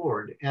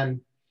restored.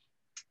 And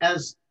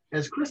as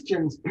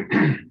Christians,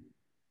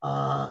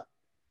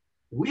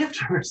 we have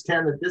to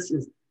understand that this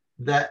is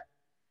that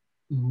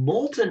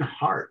molten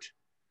heart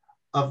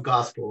of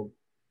gospel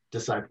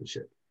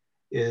discipleship,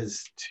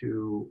 is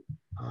to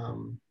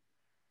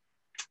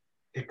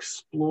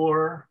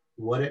explore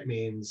what it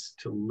means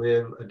to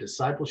live a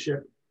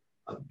discipleship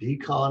of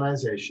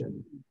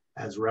decolonization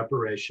as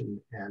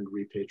reparation and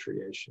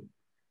repatriation.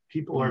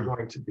 People are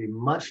going to be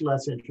much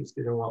less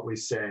interested in what we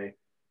say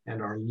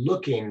and are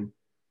looking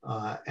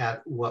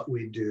at what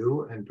we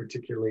do, and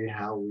particularly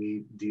how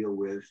we deal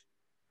with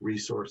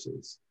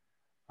resources.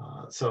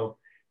 So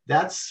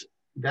that's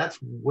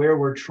where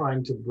we're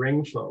trying to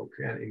bring folk,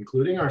 and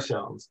including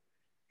ourselves,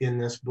 in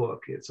this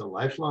book. It's a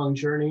lifelong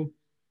journey,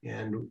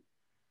 and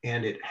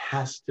it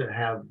has to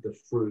have the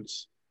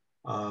fruits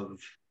of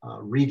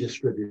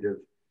redistributive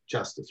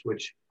justice,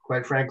 which,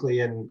 quite frankly,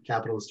 in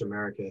capitalist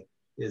America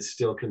is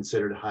still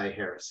considered high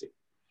heresy.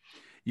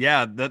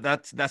 Yeah,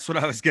 that's what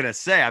I was gonna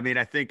say. I mean,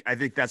 I think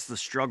that's the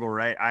struggle,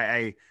 right?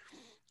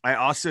 I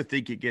also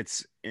think it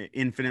gets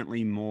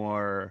infinitely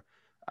more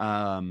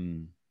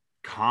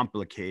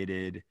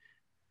complicated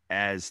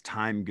as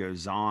time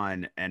goes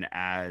on, and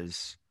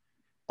as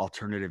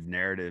alternative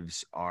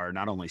narratives are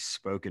not only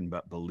spoken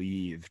but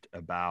believed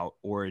about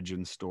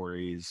origin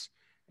stories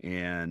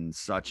and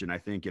such. And I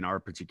think in our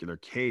particular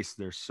case,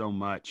 there's so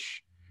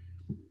much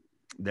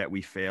that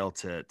we fail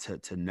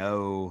to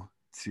know,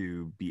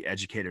 to be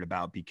educated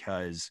about,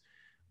 because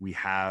we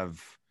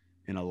have,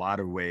 in a lot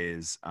of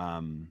ways,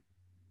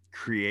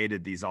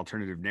 created these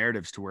alternative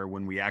narratives to where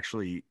when we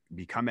actually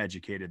become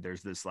educated,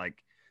 there's this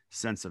like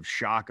sense of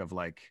shock of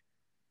like,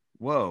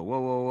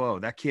 whoa,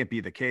 that can't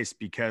be the case,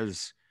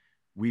 because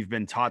we've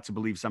been taught to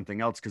believe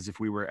something else. Because if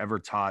we were ever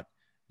taught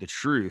the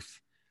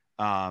truth,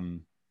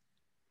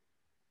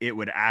 it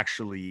would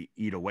actually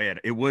eat away at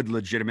it. It would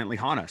legitimately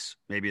haunt us,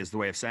 maybe is the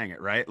way of saying it,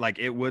 right? Like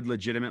it would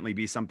legitimately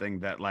be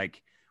something that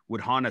like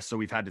would haunt us. So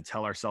we've had to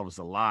tell ourselves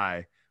a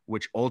lie,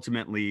 which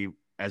ultimately,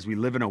 as we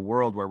live in a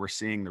world where we're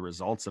seeing the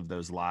results of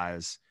those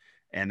lies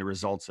and the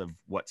results of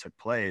what took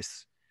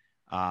place.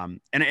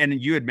 And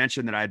you had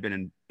mentioned that I had been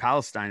in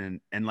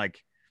Palestine, and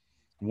like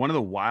one of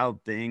the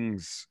wild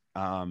things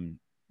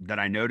that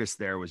I noticed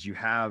there was you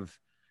have,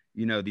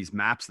 these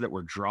maps that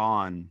were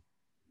drawn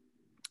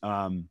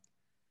of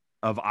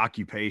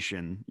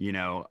occupation,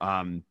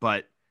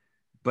 but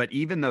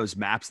even those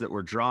maps that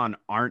were drawn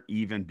aren't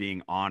even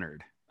being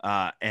honored.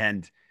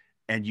 And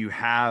you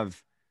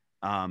have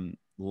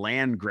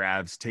land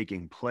grabs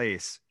taking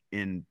place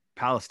in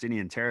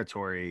Palestinian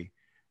territory,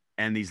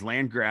 and these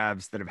land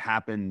grabs that have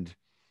happened,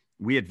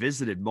 we had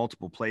visited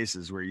multiple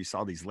places where you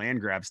saw these land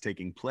grabs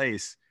taking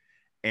place,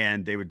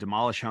 and they would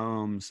demolish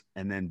homes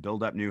and then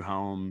build up new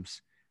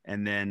homes,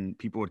 and then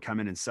people would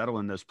come in and settle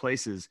in those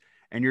places.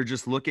 And you're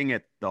just looking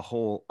at the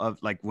whole of,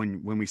 like,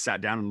 when we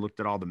sat down and looked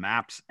at all the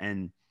maps,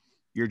 and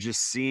you're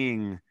just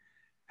seeing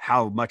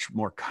how much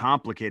more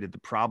complicated the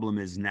problem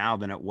is now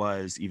than it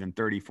was even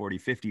 30, 40,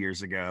 50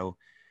 years ago,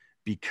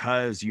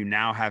 because you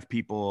now have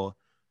people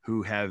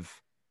who have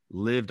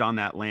lived on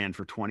that land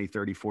for 20,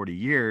 30, 40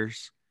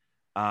 years,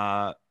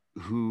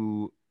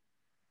 who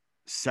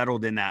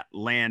settled in that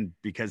land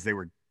because they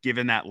were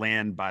given that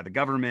land by the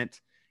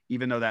government,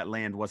 even though that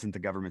land wasn't the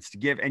government's to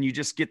give. And you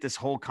just get this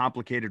whole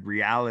complicated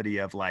reality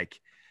of like,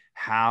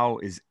 how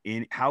is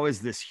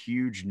this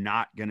huge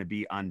knot going to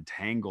be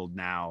untangled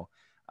now?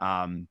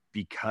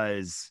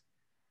 Because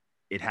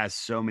it has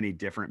so many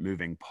different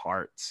moving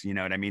parts. You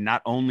know what I mean?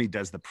 Not only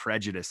does the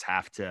prejudice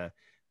have to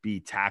be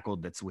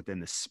tackled that's within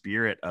the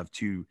spirit of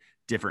two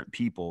different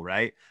people,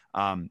 right?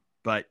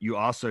 But you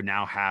also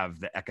now have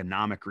the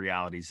economic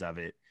realities of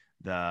it,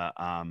 the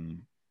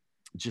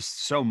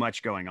just so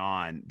much going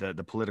on, the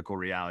political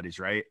realities,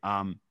 right?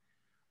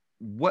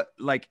 What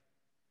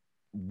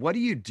do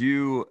you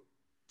do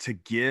to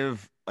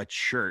give a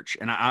church?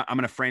 And I'm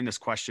going to frame this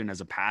question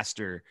as a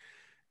pastor,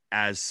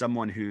 as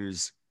someone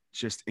who's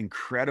just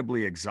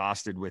incredibly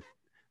exhausted with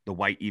the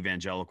white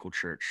evangelical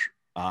church,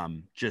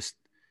 just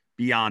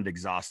beyond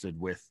exhausted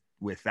with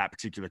that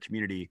particular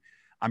community.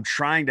 I'm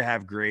trying to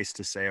have grace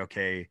to say,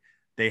 okay,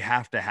 they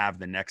have to have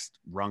the next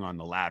rung on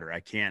the ladder. I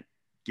can't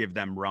give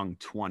them rung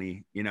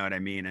 20, you know what I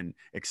mean? And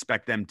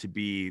expect them to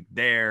be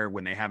there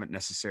when they haven't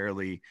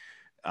necessarily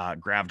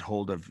grabbed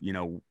hold of,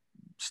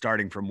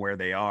 starting from where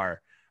they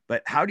are.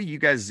 But how do you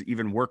guys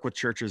even work with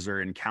churches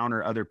or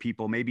encounter other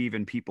people, maybe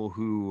even people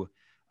who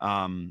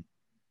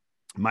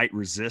might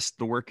resist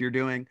the work you're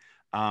doing,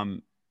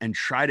 and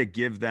try to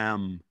give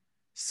them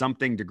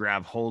something to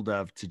grab hold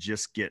of to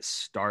just get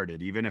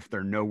started, even if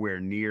they're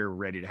nowhere near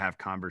ready to have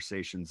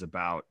conversations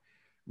about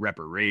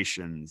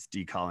reparations,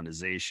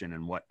 decolonization,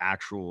 and what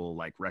actual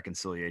like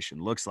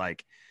reconciliation looks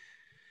like?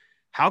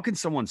 How can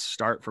someone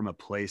start from a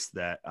place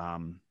that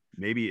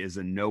maybe is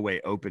in no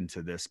way open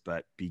to this,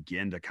 but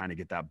begin to kind of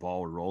get that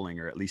ball rolling,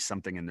 or at least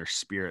something in their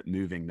spirit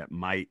moving that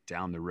might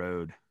down the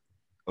road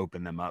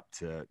open them up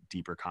to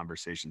deeper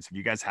conversations? Have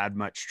you guys had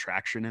much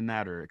traction in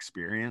that or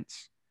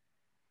experience?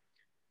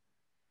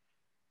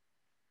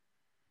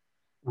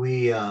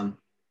 We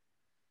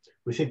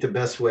think the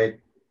best way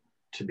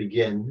to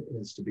begin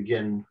is to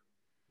begin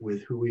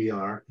with who we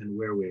are and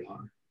where we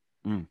are,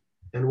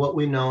 and what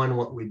we know and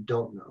what we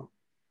don't know.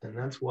 And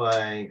that's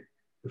why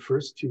the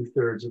first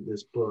 2/3 of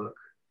this book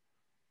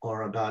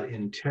are about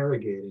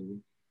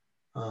interrogating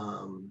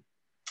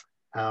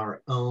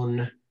our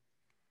own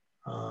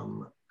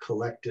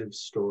collective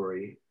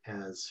story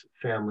as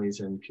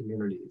families and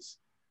communities,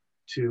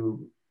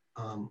 to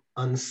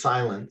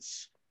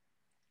unsilence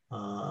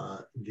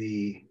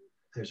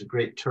there's a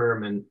great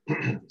term in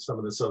some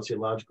of the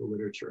sociological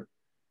literature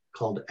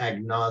called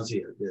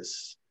agnosia,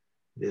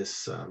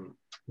 this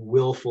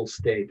willful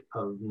state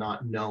of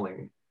not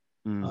knowing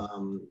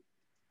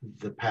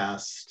the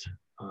past,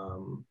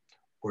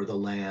 or the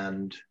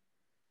land,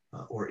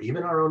 or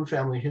even our own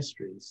family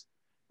histories.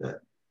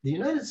 The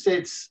United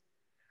States,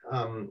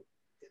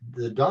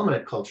 the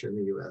dominant culture in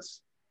the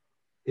US,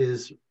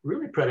 is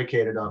really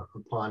predicated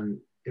upon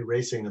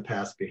erasing the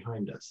past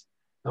behind us.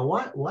 Now,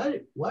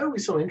 why are we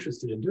so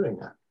interested in doing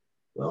that?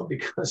 Well,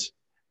 because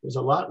there's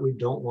a lot we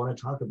don't want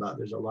to talk about.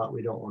 There's a lot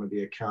we don't want to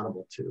be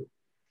accountable to.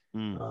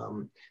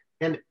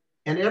 And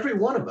every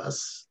one of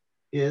us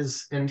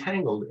is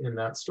entangled in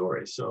that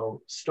story.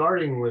 So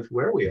starting with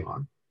where we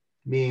are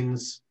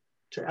means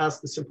to ask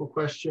the simple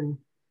question,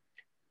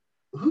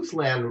 whose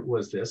land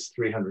was this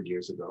 300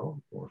 years ago,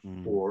 or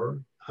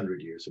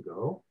 400 years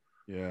ago,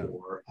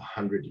 or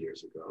 100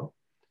 years ago?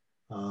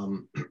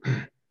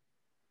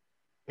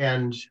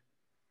 And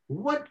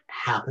what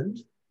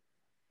happened,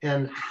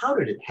 and how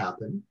did it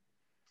happen?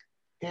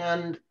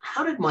 And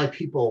how did my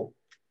people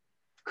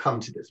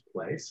come to this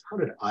place? How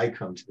did I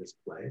come to this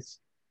place?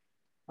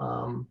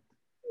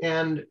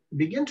 And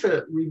begin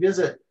to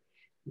revisit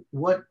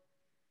what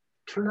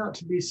turned out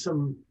to be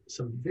some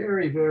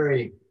very,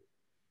 very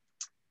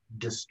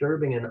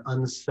disturbing and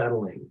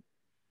unsettling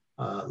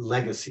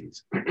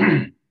legacies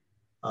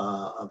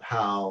of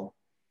how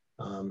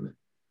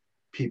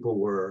people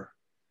were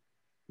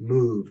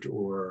moved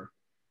or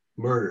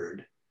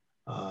murdered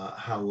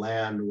how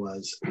land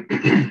was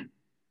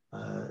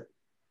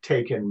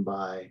taken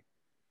by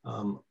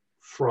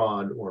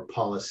fraud or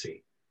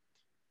policy.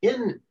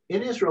 In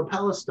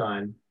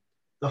Israel-Palestine,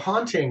 the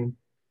haunting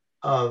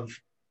of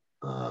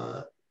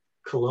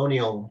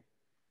colonial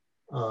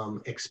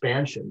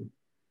expansion,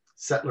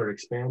 settler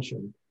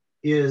expansion,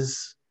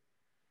 is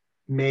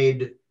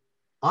made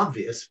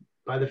obvious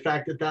by the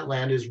fact that that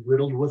land is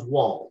riddled with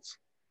walls,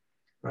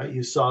 right?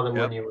 You saw them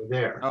when you were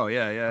there. Oh,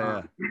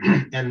 yeah.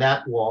 And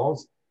that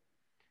walls,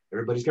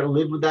 everybody's got to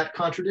live with that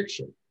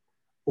contradiction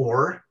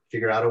or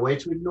figure out a way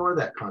to ignore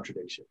that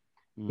contradiction.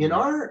 In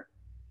our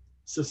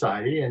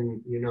society,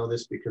 and you know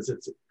this because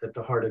it's at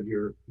the heart of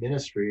your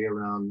ministry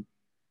around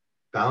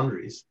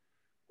boundaries,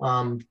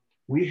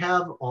 we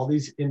have all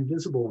these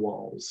invisible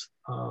walls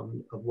of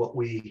what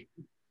we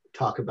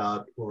talk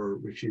about or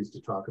refuse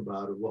to talk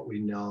about, of what we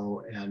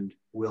know and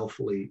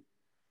willfully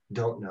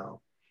don't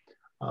know.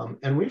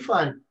 And we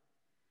find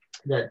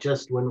that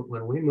just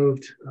when we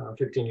moved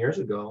 15 years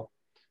ago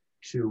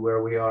to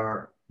where we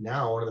are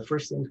now, one of the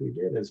first things we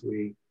did is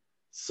we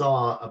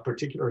saw a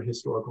particular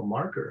historical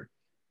marker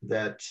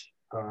that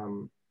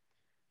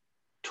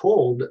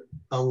told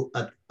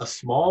a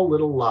small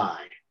little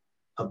lie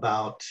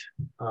about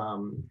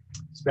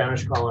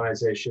Spanish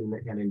colonization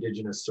and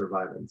indigenous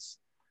survivance.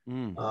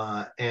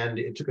 And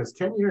it took us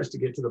 10 years to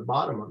get to the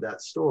bottom of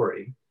that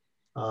story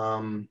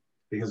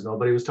because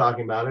nobody was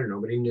talking about it, or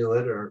nobody knew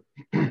it, or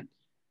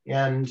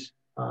and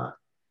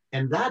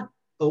that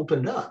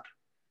opened up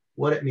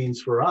what it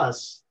means for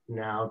us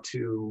now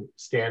to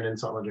stand in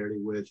solidarity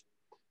with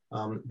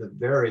the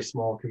very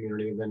small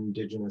community of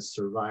indigenous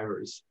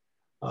survivors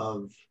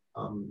of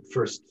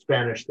first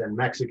Spanish, then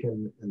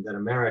Mexican, and then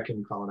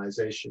American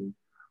colonization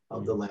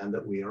of the land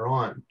that we are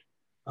on.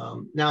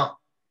 Now,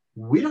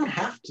 we don't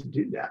have to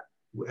do that.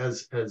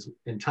 As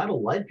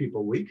entitled white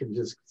people, we can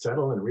just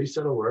settle and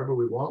resettle wherever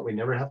we want. We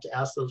never have to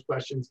ask those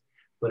questions.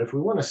 But if we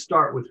want to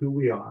start with who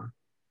we are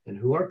and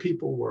who our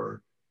people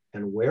were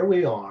and where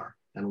we are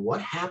and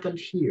what happened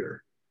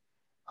here,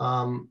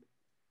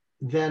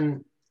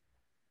 then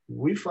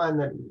we find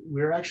that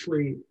we're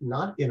actually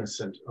not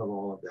innocent of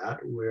all of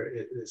that.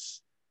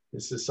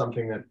 This is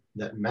something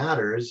that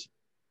matters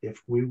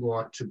if we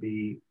want to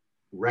be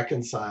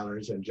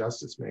reconcilers and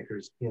justice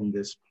makers in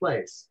this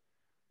place.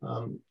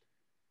 Well,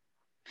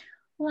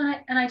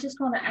 and I just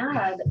want to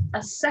add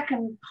a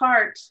second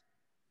part,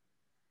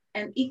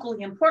 an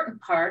equally important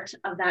part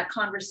of that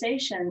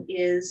conversation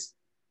is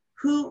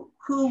who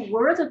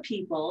were the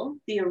people,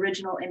 the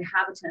original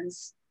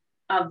inhabitants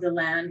of the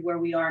land where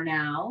we are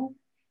now,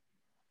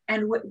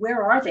 and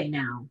where are they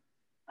now?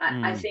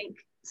 I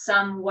think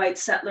some white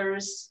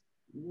settlers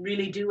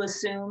really do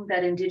assume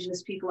that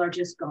indigenous people are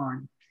just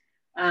gone.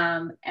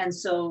 And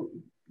so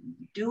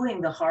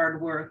doing the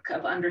hard work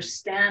of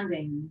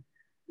understanding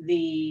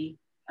the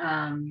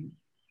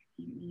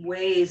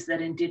ways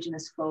that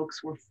indigenous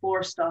folks were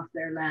forced off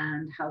their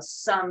land, how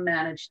some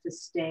managed to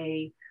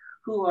stay,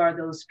 who are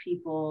those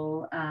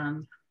people,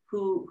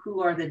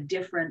 who are the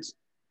different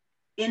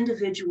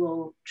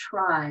individual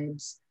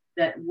tribes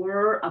that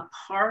were a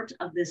part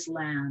of this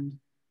land,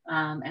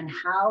 and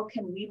how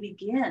can we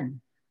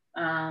begin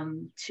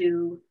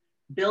to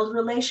build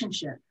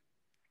relationship,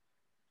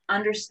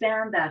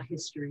 understand that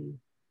history,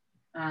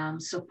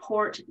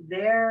 support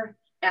their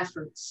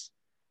efforts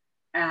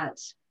at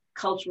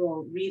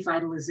cultural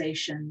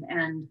revitalization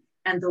and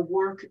the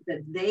work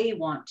that they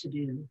want to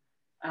do,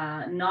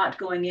 not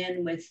going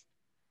in with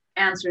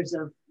answers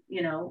of,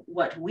 you know,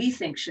 what we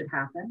think should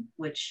happen,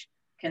 which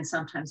can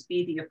sometimes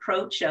be the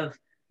approach of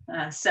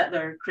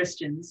settler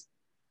Christians,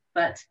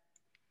 but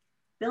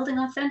building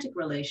authentic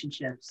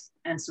relationships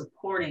and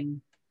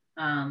supporting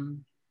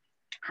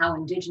how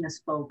indigenous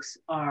folks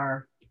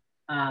are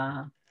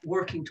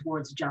working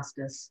towards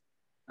justice,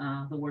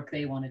 the work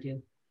they want to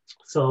do.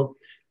 So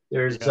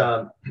there's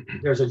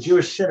a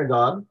Jewish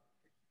synagogue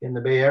in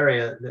the Bay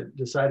Area that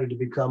decided to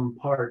become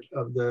part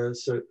of the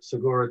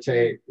Seguro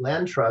Te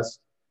Land Trust,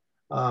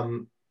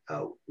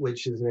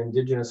 which is an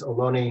indigenous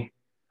Ohlone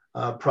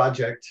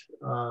project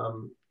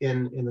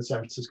in the San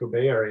Francisco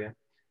Bay Area.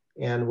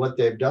 And what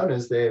they've done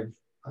is they've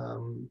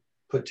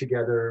put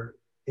together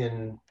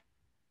in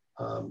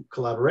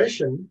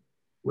collaboration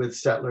with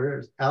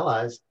settlers,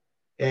 allies,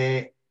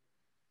 a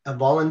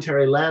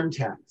voluntary land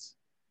tax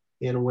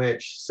in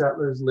which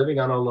settlers living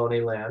on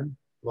Ohlone land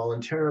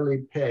voluntarily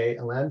pay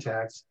a land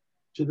tax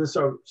to the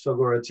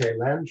Seguro Te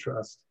Land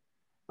Trust,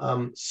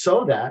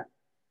 so that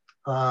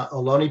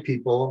Ohlone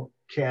people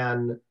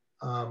can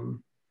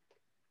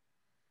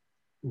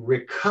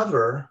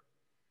recover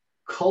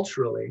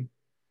culturally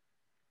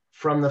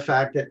from the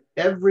fact that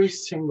every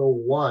single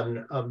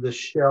one of the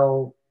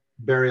shell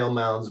burial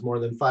mounds, more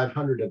than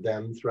 500 of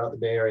them throughout the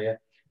Bay Area,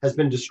 has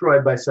been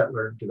destroyed by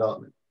settler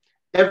development.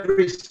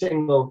 Every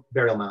single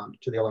burial mound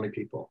to the Ohlone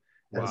people.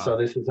 And so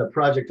this is a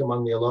project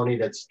among the Ohlone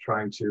that's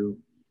trying to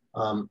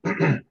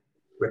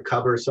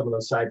recover some of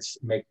those sites,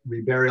 make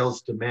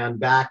reburials, demand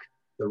back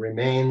the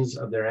remains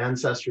of their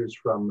ancestors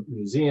from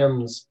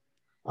museums.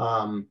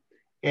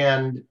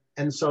 And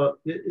and so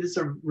it's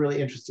a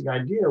really interesting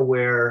idea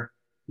where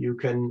you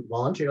can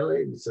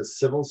voluntarily, it's a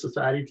civil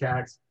society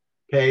tax,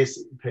 pay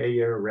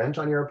your rent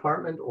on your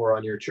apartment or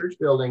on your church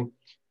building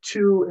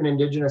to an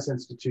indigenous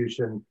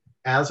institution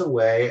as a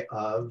way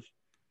of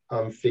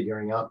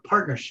figuring out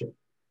partnership.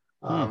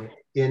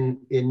 In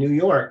New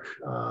York,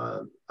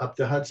 up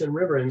the Hudson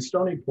River in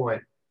Stony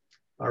Point,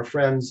 our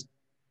friends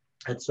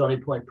at Stony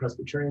Point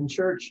Presbyterian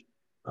Church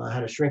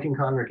had a shrinking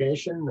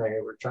congregation. They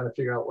were trying to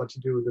figure out what to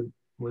do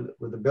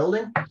with the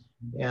building,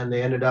 and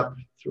they ended up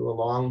through a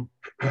long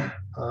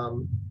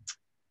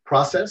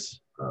process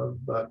of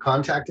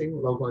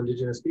contacting local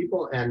indigenous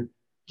people and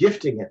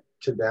gifting it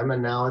to them.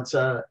 And now it's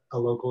a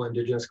local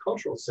indigenous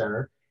cultural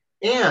center,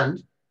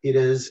 and it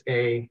is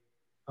a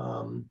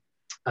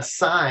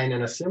sign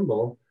and a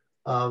symbol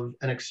of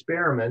an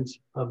experiment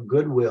of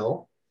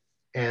goodwill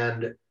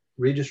and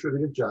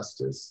redistributive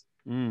justice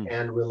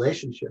and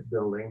relationship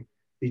building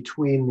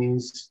between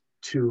these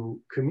two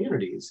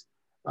communities.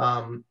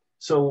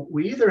 So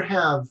we either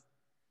have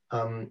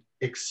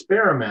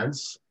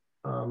experiments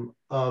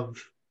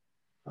of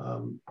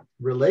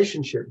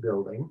relationship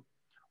building,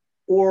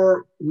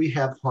 or we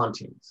have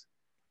hauntings.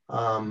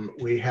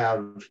 We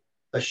have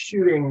a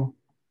shooting,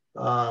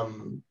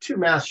 two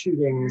mass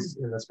shootings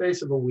in the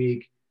space of a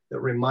week that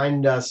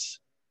remind us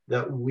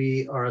that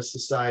we are a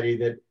society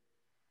that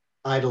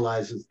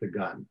idolizes the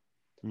gun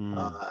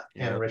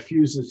and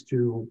refuses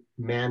to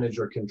manage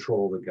or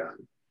control the gun.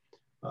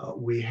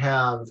 We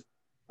have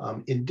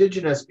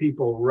indigenous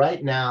people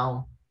right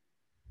now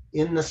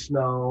in the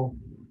snow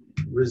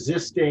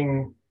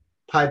resisting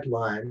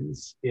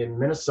pipelines in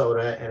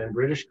Minnesota and in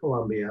British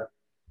Columbia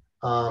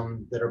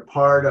that are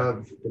part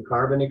of the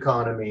carbon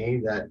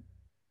economy that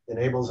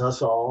enables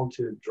us all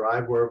to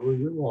drive wherever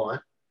we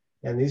want.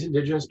 And these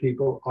indigenous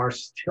people are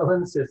still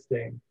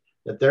insisting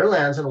that their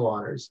lands and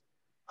waters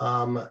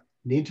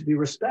need to be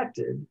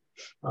respected.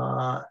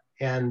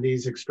 And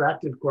these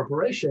extractive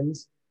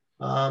corporations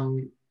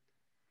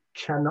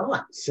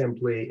cannot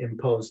simply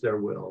impose their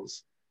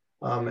wills.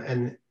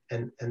 And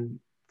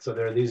so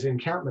there are these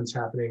encampments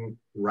happening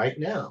right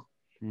now.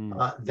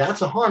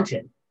 That's a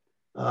haunting.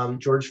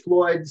 George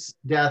Floyd's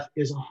death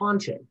is a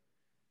haunting.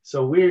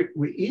 So we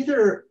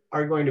either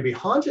are going to be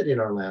haunted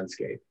in our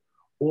landscape,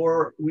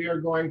 or we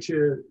are going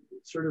to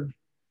sort of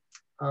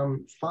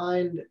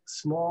find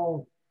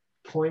small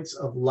points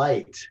of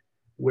light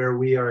where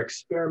we are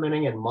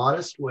experimenting in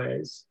modest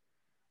ways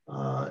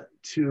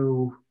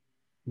to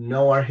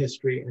know our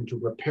history and to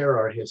repair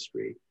our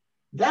history.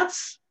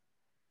 That's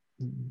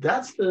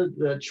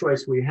the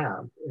choice we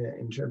have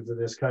in terms of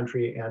this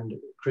country and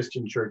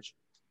Christian church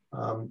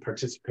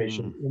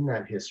participation in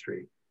that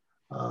history.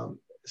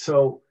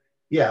 So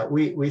yeah,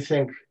 we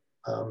think,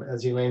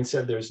 as Elaine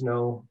said, there's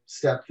no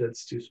step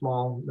that's too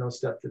small, no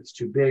step that's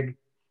too big.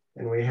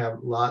 And we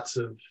have lots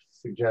of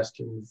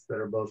suggestions that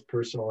are both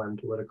personal and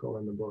political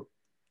in the book.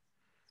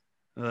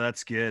 Oh,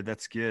 that's good.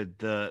 That's good.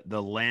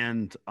 The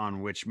land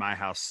on which my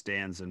house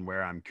stands and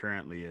where I'm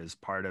currently is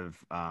part of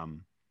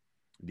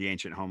the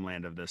ancient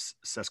homeland of the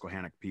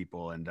Susquehannock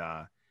people. And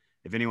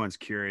if anyone's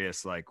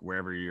curious, like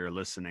wherever you're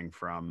listening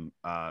from,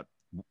 I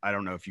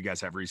don't know if you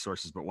guys have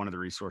resources, but one of the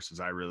resources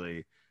I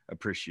really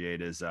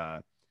appreciate is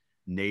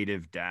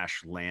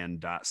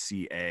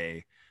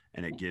native-land.ca.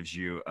 And it gives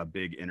you a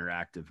big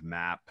interactive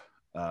map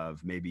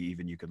of maybe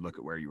even you could look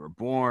at where you were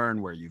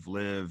born, where you've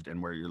lived,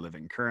 and where you're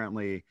living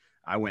currently.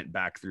 I went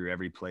back through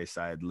every place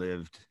I had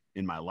lived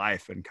in my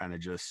life and kind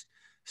of just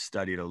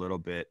studied a little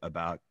bit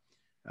about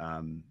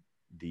the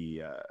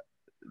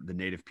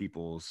native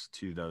peoples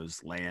to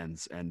those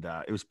lands, and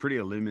it was pretty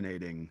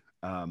illuminating.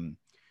 And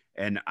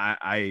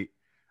I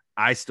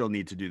still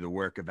need to do the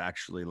work of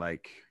actually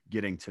like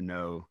getting to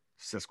know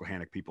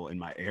Susquehannock people in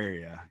my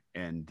area,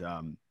 and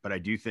but I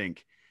do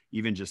think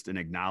even just an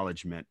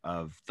acknowledgement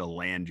of the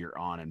land you're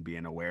on and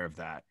being aware of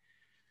that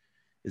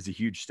is a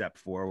huge step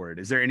forward.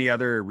 Is there any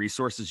other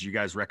resources you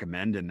guys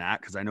recommend in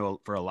that? Because I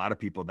know for a lot of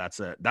people that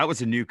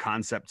was a new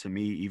concept to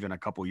me even a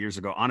couple years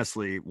ago.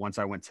 Honestly, once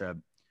I went to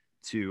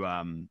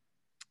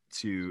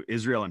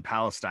Israel and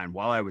Palestine,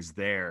 while I was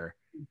there,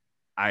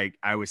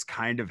 I was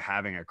kind of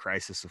having a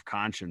crisis of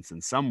conscience in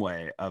some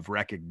way of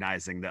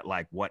recognizing that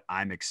like what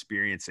I'm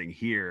experiencing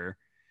here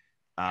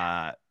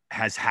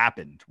has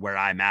happened where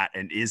I'm at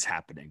and is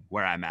happening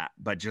where I'm at,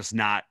 but just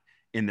not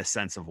in the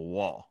sense of a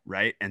wall.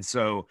 Right. And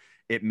so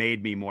it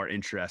made me more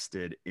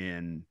interested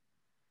in,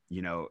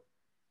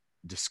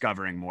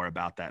 discovering more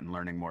about that and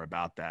learning more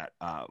about that.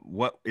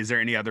 What is there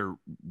any other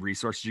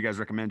resources you guys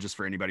recommend just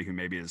for anybody who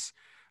maybe is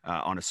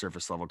on a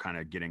surface level kind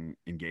of getting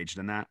engaged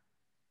in that?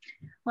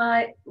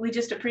 Well, we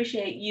just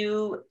appreciate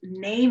you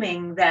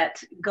naming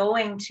that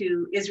going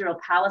to Israel,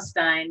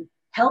 Palestine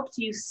helped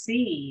you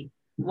see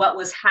what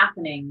was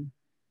happening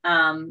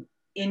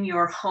in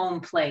your home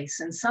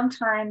place. And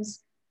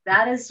sometimes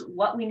that is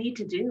what we need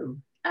to do.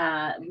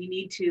 We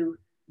need to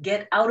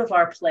get out of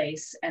our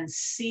place and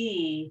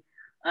see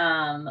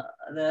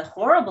the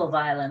horrible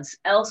violence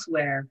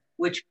elsewhere,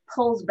 which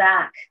pulls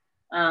back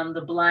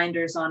the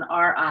blinders on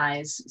our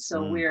eyes.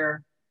 So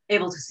we're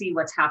able to see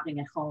what's happening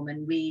at home.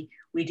 And we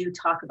do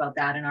talk about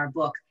that in our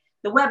book.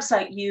 The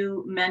website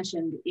you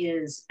mentioned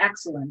is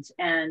excellent,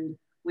 and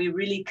we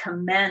really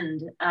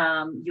commend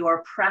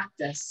your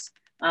practice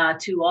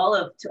to all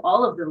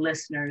of the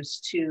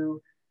listeners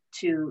to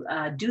do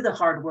the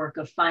hard work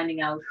of finding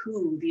out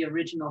who the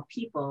original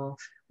people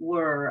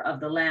were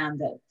of the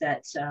land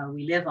that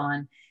we live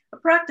on. A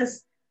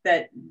practice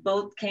that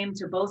both came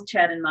to both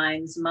Chet and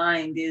mine's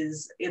mind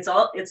is it's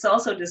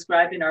also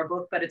described in our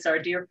book, but it's our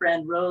dear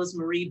friend Rose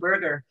Marie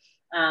Berger,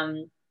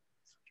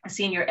 a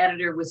senior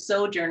editor with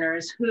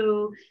Sojourners,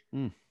 who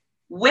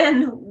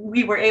when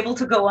we were able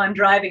to go on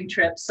driving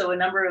trips, so a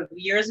number of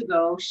years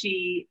ago,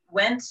 she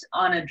went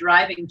on a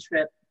driving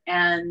trip,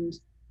 and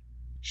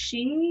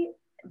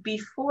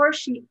before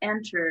she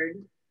entered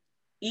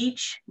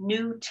each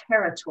new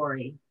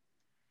territory,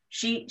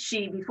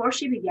 before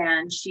she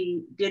began,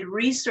 she did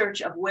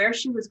research of where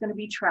she was going to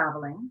be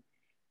traveling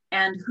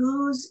and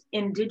whose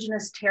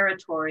indigenous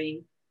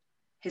territory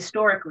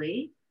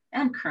historically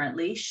and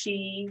currently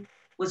she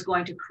was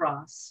going to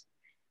cross.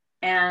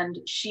 And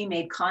she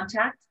made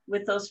contact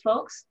with those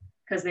folks,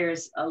 because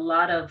there's a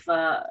lot of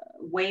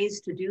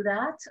ways to do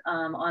that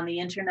on the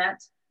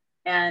internet,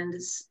 and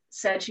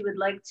said she would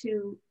like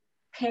to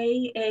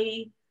pay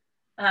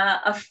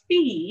a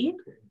fee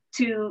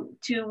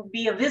to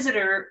be a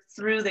visitor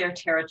through their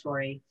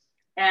territory.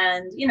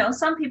 And,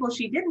 some people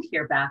she didn't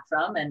hear back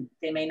from, and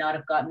they may not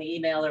have gotten the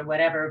email or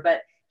whatever,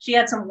 but she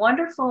had some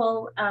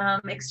wonderful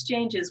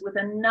exchanges with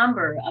a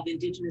number of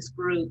Indigenous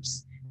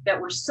groups that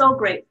were so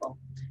grateful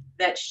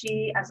that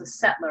she, as a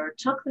settler,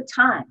 took the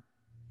time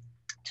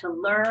to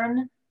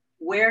learn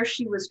where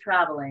she was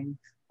traveling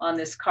on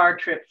this car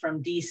trip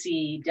from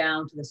DC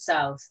down to the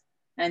South,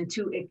 and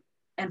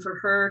for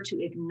her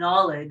to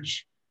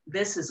acknowledge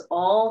this is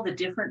all the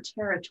different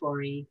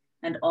territory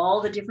and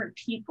all the different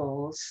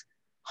people's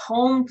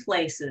home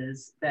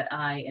places that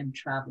I am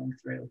traveling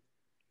through.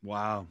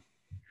 Wow.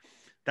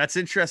 That's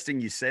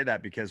interesting you say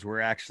that, because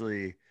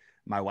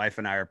my wife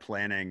and I are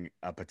planning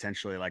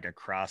potentially like a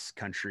cross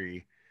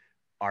country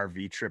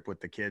RV trip with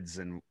the kids.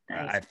 And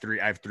nice.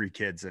 I have three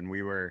kids, and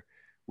we were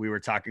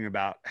talking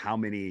about how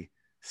many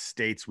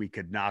states we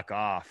could knock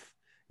off,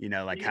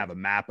 have a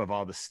map of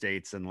all the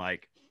states and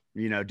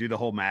do the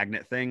whole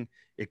magnet thing.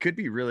 It could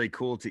be really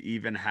cool to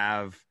even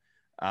have,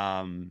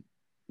 an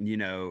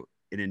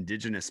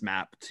indigenous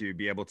map to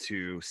be able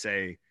to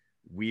say,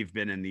 we've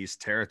been in these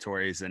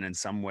territories, and in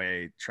some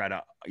way try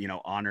to,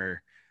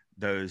 honor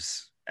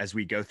those as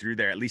we go through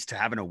there, at least to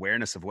have an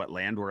awareness of what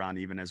land we're on,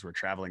 even as we're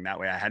traveling that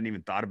way. I hadn't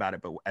even thought about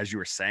it, but as you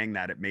were saying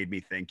that, it made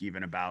me think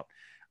even about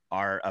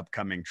our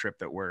upcoming trip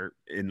that we're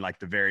in, like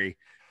the very,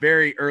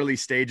 very early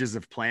stages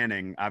of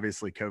planning.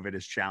 Obviously COVID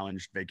has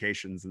challenged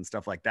vacations and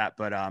stuff like that,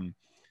 but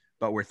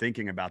we're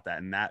thinking about that.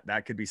 And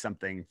that could be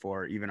something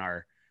for even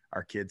our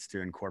kids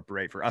to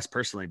incorporate, for us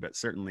personally, but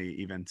certainly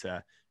even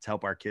to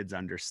help our kids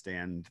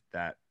understand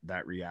that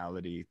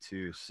reality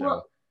too. So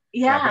well,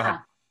 yeah. Go ahead.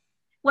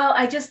 Well,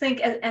 I just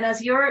think, and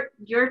as you're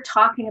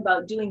talking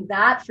about doing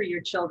that for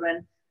your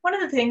children, one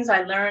of the things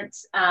I learned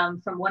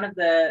from one of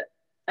the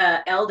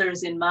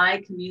elders in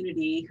my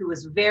community, who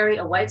was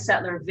a white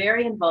settler,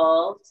 very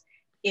involved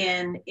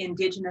in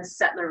Indigenous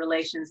settler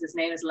relations. His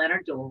name is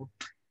Leonard Dole,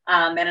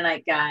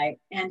 Mennonite guy.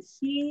 And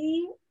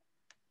he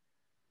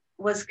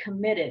was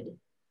committed.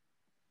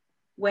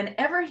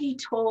 Whenever he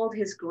told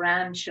his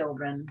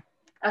grandchildren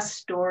a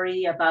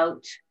story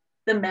about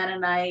the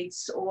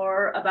Mennonites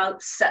or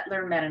about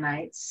settler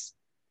Mennonites,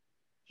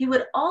 he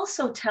would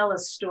also tell a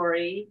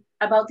story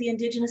about the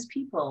Indigenous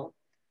people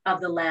of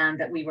the land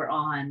that we were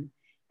on.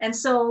 And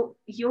so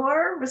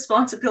your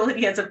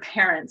responsibility as a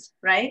parent,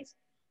 right?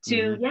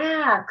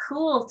 To,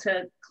 cool,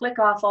 to click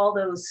off all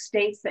those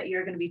states that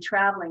you're going to be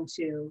traveling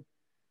to,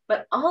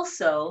 but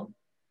also,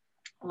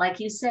 like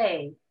you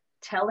say,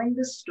 telling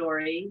the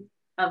story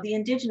of the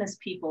Indigenous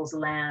people's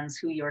lands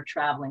who you're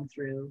traveling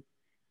through.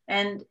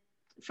 And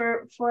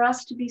for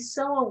us to be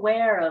so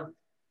aware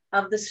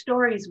of the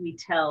stories we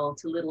tell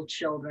to little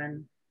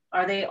children.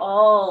 Are they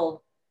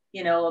all,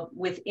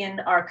 within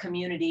our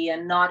community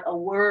and not a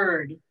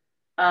word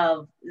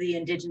of the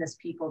Indigenous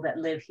people that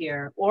live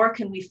here? Or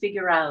can we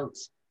figure out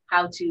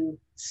how to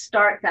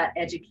start that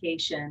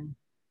education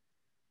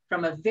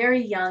from a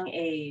very young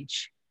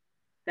age,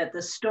 that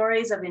the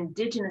stories of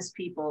Indigenous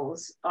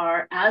peoples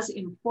are as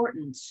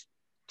important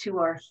to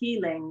our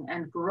healing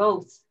and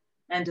growth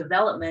and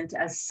development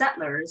as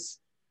settlers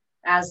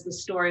as the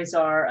stories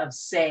are of,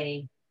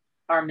 say,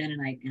 our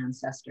Mennonite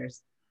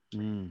ancestors.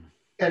 And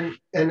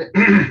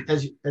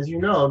as you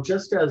know,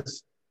 just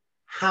as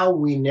how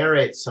we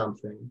narrate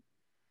something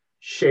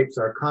shapes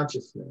our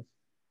consciousness.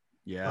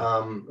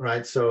 Yeah.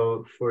 Right.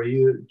 So for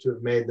you to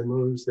have made the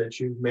moves that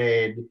you've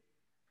made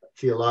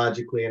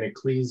theologically and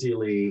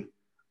ecclesially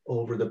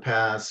over the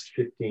past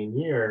 15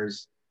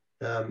 years,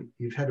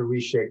 you've had to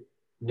reshape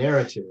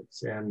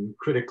narratives and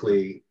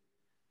critically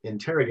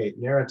interrogate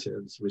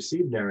narratives,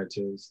 receive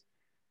narratives.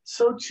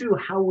 So too,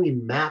 how we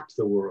map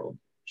the world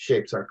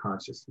shapes our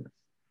consciousness.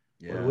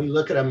 Yeah. When we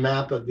look at a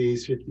map of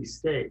these 50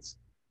 states,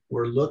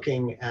 we're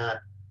looking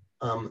at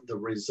the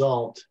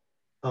result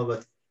of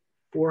a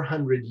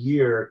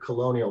 400-year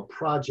colonial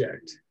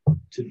project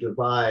to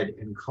divide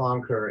and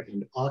conquer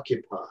and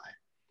occupy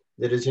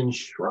that is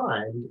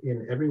enshrined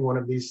in every one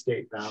of these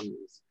state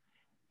boundaries.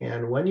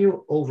 And when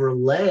you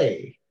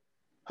overlay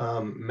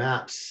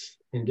maps,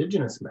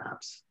 indigenous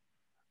maps,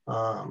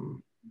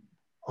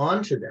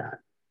 onto that,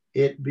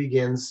 it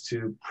begins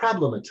to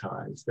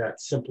problematize that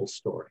simple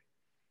story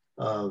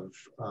of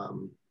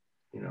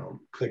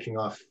clicking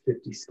off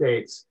 50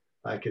 states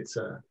like it's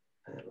a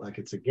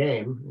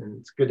game, and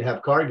it's good to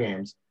have card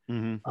games.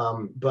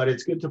 Mm-hmm. But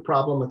it's good to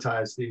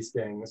problematize these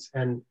things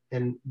and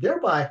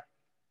thereby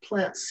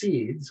plant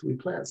seeds. We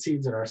plant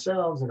seeds in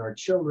ourselves, in our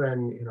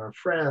children, in our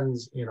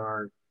friends, in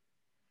our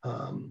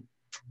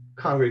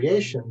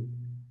congregation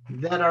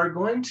that are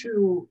going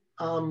to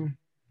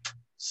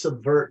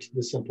subvert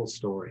the simple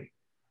story,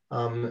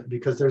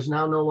 because there's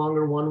now no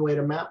longer one way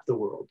to map the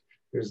world.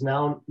 There's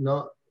now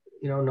no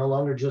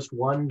longer just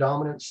one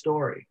dominant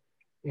story,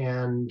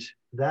 and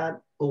that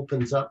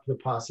opens up the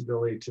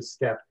possibility to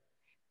step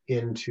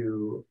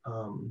into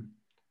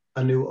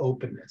a new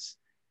openness.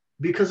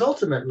 Because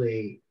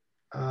ultimately,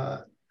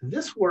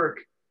 this work,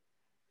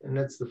 and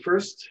it's the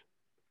first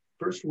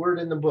word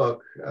in the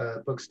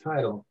book's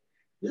title,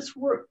 this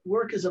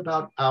work is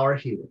about our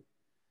healing.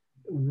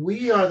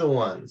 We are the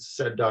ones,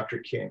 said Dr.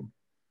 King,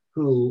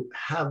 who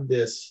have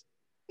this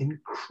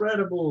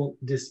incredible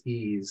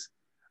dis-ease,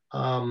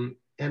 and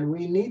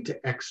we need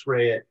to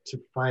x-ray it to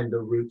find the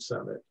roots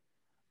of it.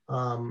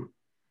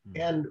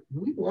 And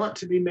we want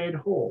to be made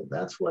whole.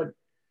 That's what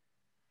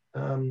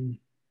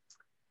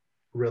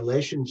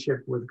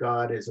relationship with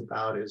God is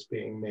about, is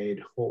being made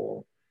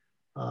whole.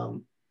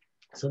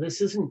 So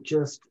this isn't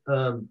just,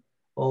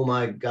 oh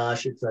my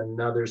gosh, it's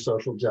another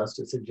social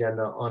justice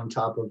agenda on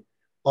top of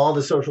all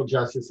the social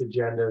justice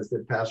agendas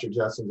that Pastor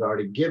Justin's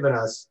already given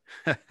us.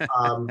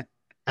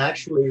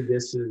 Actually,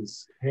 this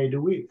is, hey,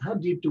 how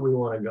deep do we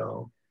want to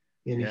go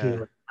in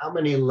healing? How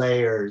many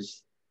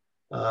layers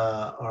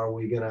are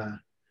we gonna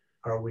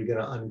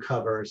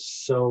uncover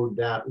so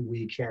that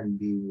we can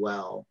be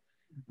well?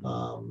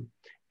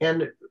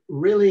 And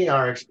really,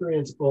 our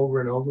experience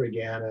over and over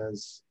again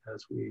as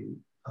we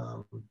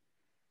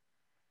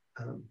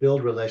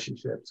build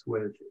relationships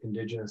with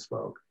Indigenous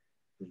folk,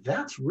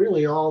 that's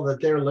really all that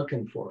they're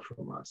looking for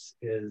from us,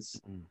 is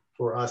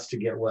for us to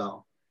get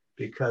well,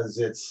 because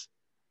it's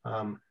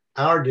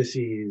our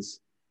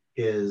disease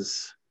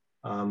is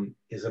an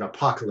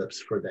apocalypse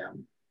for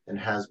them, and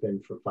has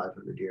been for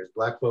 500 years.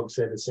 Black folks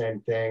say the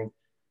same thing.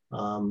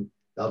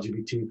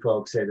 LGBT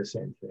folks say the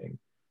same thing.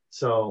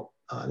 So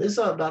this is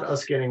about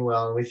us getting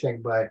well. And we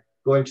think by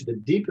going to the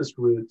deepest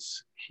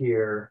roots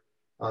here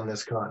on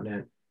this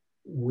continent,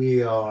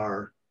 we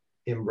are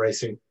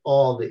embracing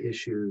all the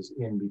issues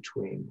in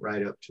between,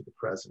 right up to the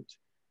present.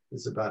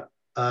 It's about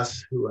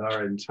us who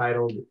are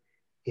entitled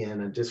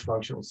in a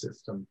dysfunctional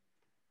system,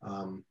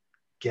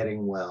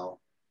 getting well,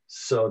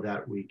 so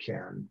that we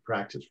can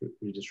practice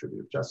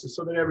redistributive justice,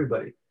 so that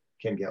everybody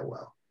can get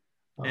well.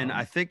 And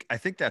I think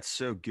that's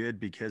so good,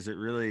 because it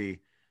really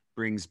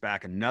brings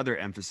back another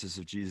emphasis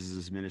of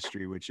Jesus's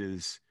ministry, which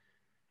is,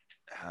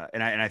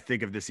 and I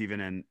think of this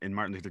even in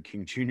Martin Luther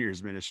King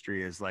Jr.'s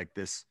ministry, as like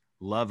this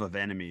love of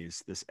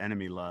enemies, this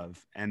enemy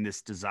love, and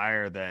this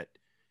desire that,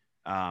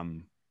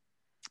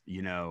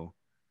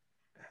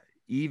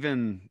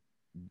 even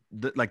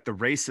the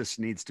racist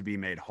needs to be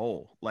made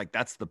whole. Like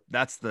that's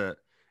the.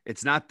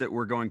 It's not that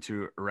we're going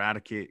to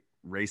eradicate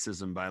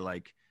racism by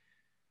like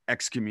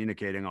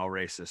excommunicating all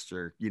racists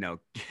or,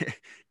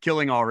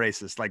 killing all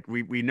racists. Like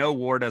we know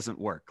war doesn't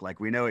work. Like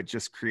we know it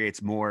just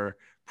creates more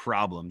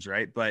problems.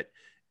 Right. But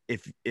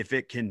if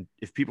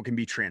people can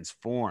be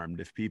transformed,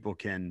 if people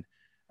can,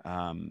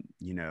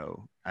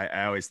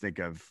 I always think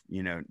of,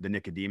 the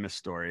Nicodemus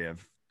story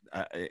of,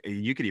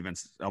 you could even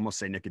almost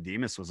say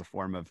Nicodemus was a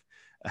form of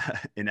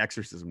in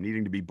exorcism,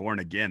 needing to be born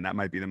again. That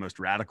might be the most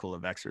radical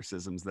of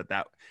exorcisms,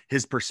 that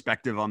his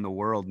perspective on the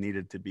world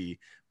needed to be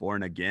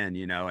born again,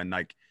 and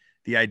like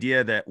the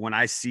idea that when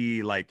I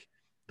see like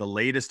the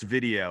latest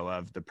video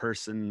of the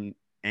person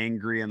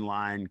angry in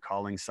line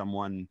calling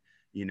someone,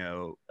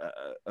 a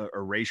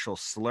racial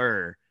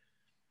slur,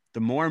 the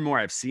more and more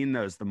I've seen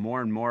those, the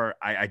more and more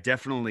I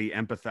definitely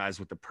empathize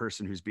with the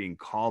person who's being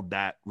called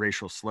that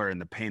racial slur and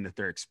the pain that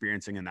they're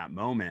experiencing in that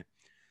moment.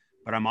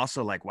 But I'm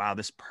also like, wow,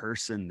 this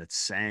person that's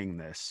saying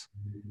this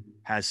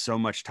has so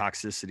much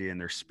toxicity in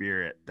their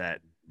spirit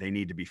that they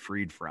need to be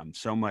freed from.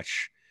 So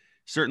much,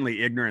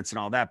 certainly ignorance and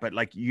all that. But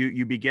like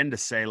you begin to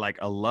say like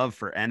a love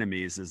for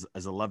enemies is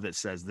a love that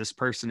says this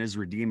person is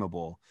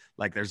redeemable.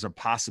 Like there's a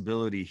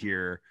possibility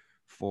here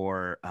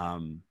for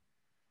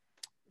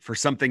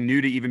something new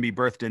to even be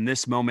birthed in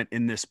this moment,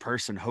 in this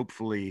person,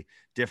 hopefully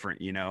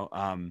different,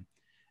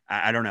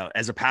 I don't know.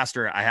 As a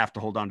pastor, I have to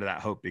hold on to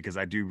that hope, because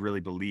I do really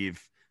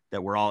believe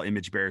that we're all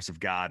image bearers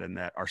of God, and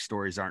that our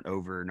stories aren't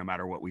over no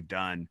matter what we've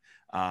done.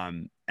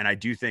 And I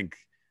do think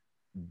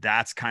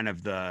that's kind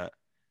of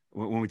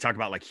when we talk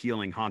about like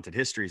healing haunted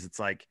histories, it's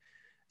like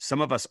some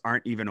of us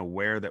aren't even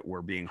aware that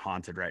we're being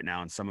haunted right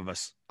now. And some of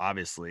us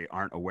obviously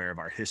aren't aware of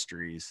our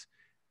histories.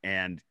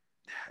 And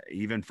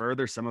even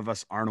further, some of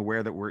us aren't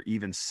aware that we're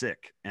even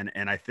sick. And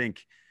I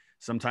think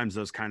sometimes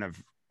those kind of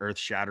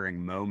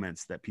earth-shattering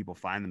moments that people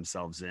find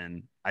themselves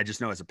in, I just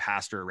know as a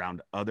pastor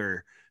around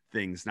other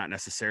things, not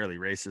necessarily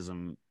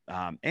racism,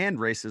 and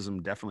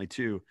racism definitely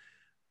too,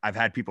 I've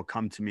had people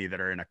come to me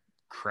that are in a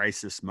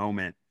crisis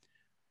moment,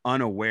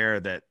 unaware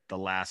that the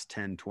last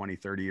 10, 20,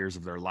 30 years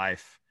of their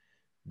life,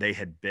 they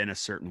had been a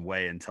certain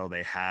way until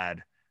they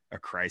had a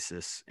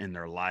crisis in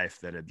their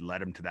life that had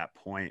led them to that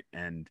point.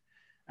 And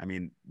I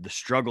mean, the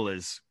struggle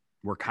is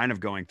we're kind of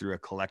going through a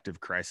collective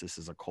crisis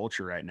as a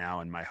culture right now.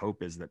 And my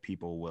hope is that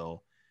people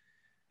will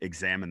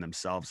examine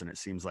themselves. And it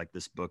seems like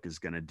this book is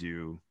going to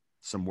do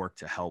some work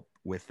to help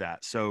with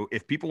that. So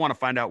if people want to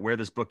find out where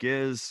this book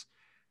is,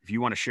 if you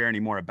want to share any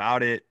more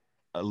about it,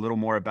 a little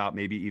more about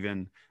maybe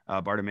even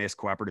Bartimaeus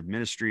Cooperative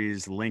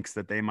Ministries, links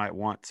that they might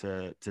want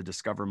to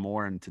discover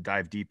more and to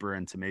dive deeper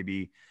and to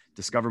maybe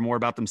discover more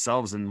about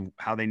themselves and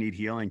how they need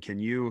healing. Can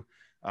you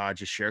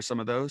just share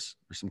some of those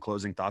or some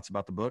closing thoughts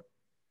about the book?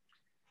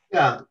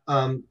 Yeah.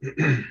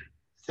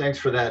 Thanks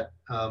for that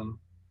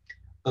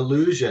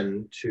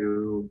allusion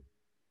to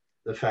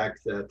the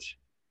fact that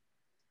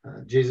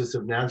Jesus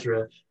of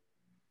Nazareth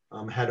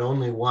had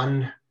only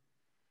one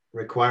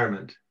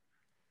requirement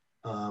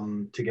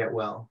to get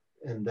well,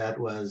 and that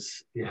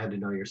was you had to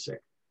know you're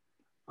sick.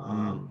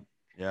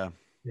 Yeah.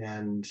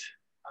 And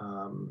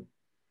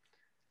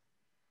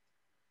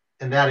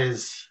that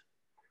is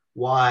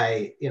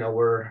why, you know,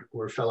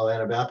 we're fellow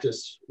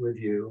Anabaptists with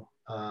you.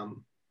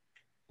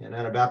 And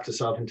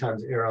Anabaptists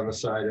oftentimes err on the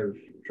side of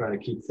trying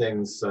to keep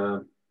things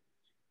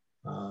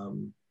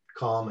calm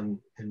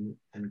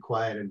and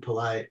quiet and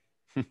polite.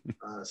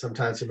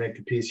 Sometimes to make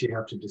the peace, you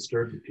have to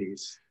disturb the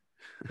peace.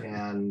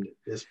 And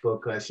this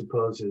book, I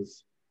suppose,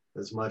 is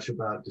as much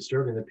about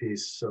disturbing the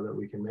peace so that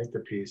we can make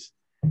the peace.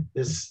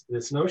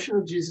 This notion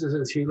of Jesus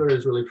as healer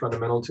is really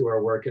fundamental to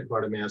our work at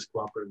Bartimaeus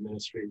Cooperative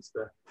Ministries.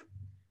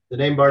 The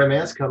name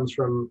Bartimaeus comes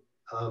from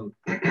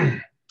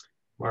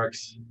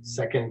Mark's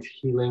second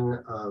healing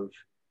of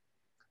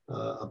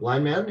a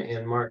blind man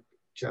in Mark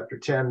chapter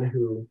 10,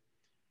 who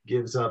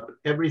gives up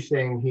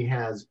everything he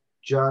has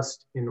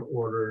just in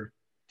order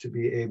to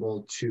be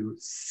able to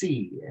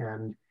see.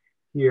 And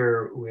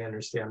here we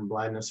understand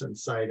blindness and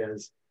sight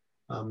as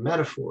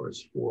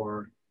metaphors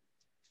for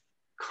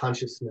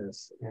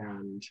consciousness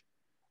and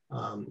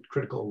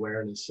critical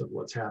awareness of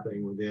what's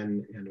happening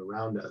within and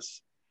around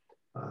us.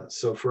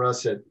 So for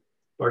us at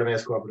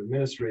Bartimaeus Cooperative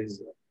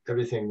Ministries,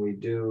 everything we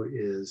do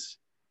is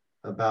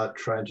about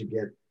trying to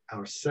get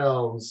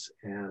ourselves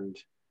and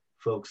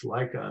folks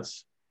like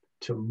us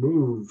to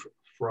move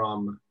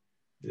from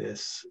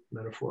this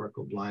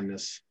metaphorical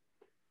blindness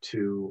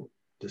to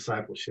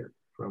discipleship,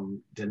 from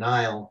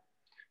denial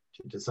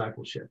to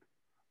discipleship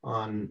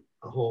on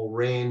a whole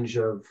range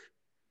of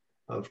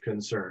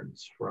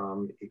concerns,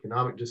 from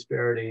economic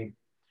disparity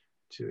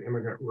to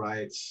immigrant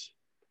rights,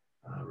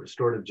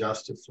 restorative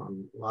justice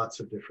on lots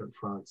of different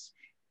fronts,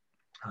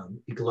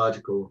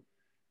 ecological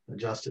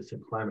justice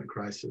and climate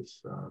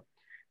crisis.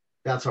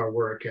 That's our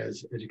work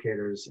as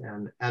educators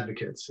and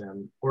advocates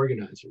and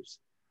organizers.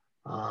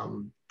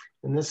 And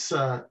this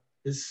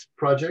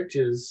project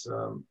is,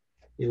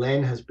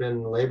 Elaine has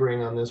been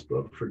laboring on this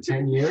book for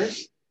 10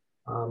 years,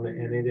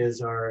 and it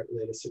is our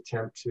latest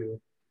attempt to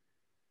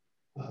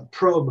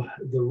probe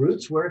the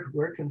roots. Where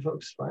can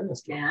folks find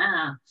this book?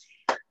 Yeah.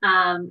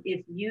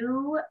 If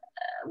you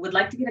would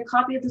like to get a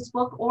copy of this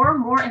book or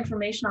more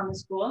information on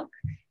this book,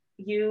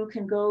 you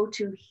can go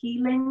to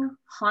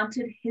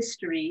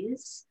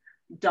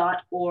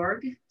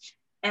healinghauntedhistories.org,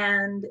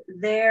 and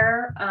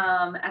there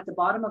at the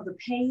bottom of the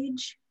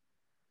page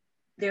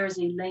there's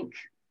a link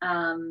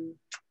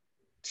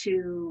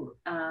to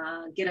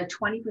get a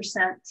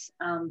 20%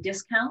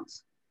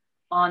 discount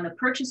on the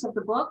purchase of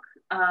the book.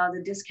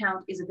 The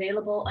discount is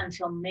available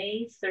until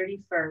May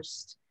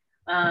 31st.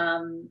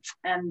 And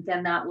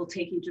then that will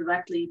take you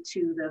directly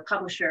to the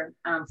publisher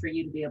for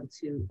you to be able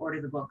to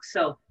order the book.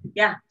 So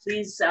yeah,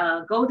 please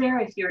go there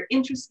if you're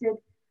interested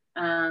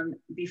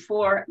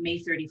before May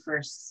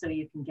 31st so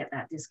you can get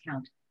that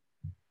discount.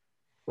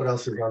 What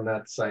else is on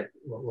that site?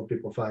 What will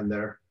people find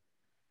there?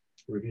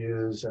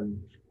 Reviews and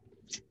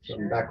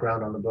some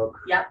background on the book?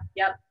 Yep.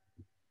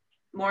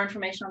 More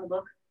information on the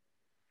book.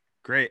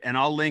 Great. And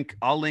I'll link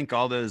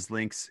all those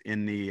links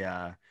in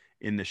the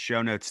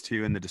show notes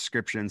too, in the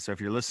description. So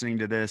if you're listening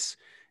to this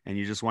and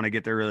you just want to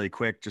get there really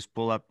quick, just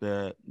pull up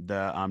the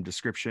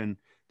description.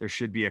 There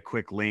should be a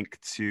quick link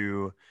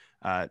to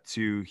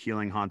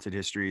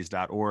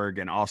healinghauntedhistories.org,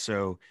 and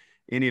also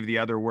any of the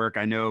other work.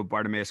 I know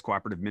Bartimaeus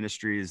Cooperative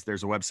Ministries,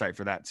 there's a website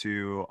for that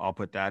too. I'll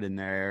put that in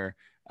there.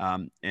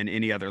 And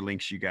any other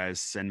links you guys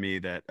send me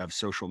that of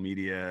social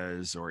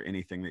medias or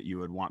anything that you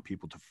would want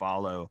people to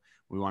follow.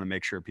 We want to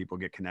make sure people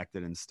get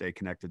connected and stay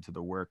connected to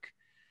the work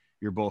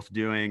you're both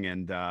doing,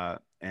 and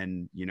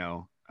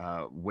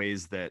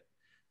ways that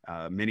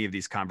many of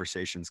these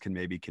conversations can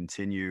maybe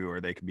continue,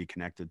 or they can be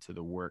connected to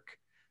the work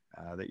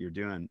that you're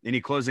doing.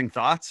 Any closing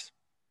thoughts?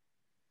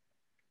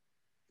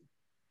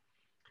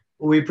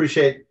 We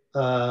appreciate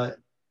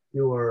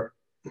your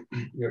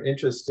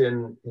interest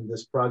in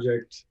this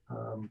project.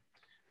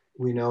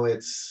 We know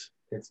it's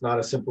not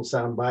a simple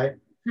soundbite,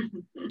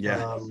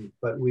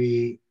 but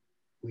we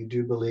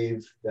do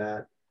believe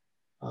that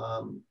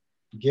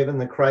given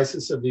the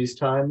crisis of these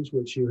times,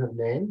 which you have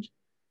named,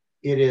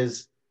 it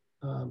is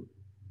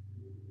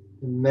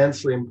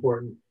immensely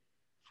important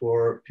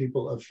for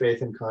people of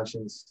faith and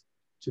conscience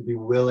to be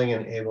willing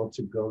and able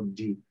to go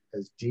deep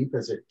as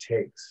it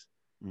takes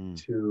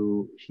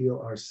to heal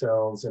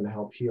ourselves and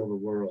help heal the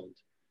world.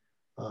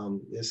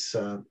 This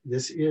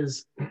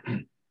is,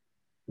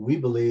 we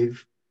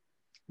believe,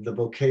 the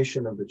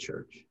vocation of the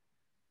church.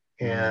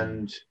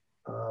 And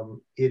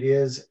it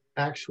is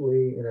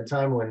actually in a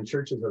time when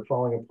churches are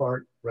falling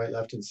apart, right,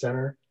 left, and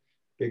center.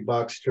 Big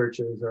box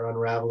churches are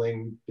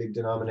unraveling, big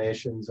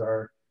denominations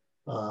are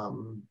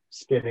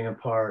spinning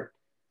apart.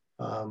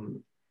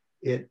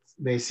 It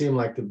may seem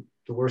like the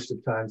worst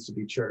of times to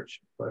be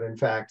church, but in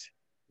fact,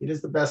 it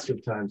is the best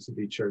of times to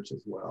be church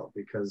as well,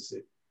 because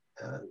it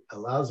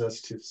allows us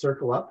to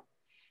circle up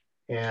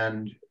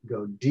and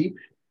go deep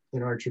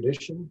in our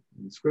tradition,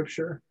 in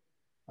scripture,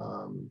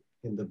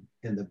 in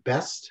the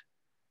best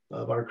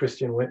of our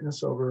Christian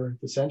witness over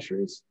the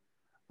centuries,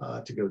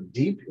 to go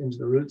deep into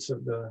the roots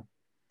of the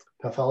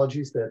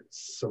pathologies that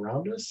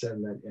surround us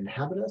and that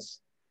inhabit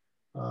us,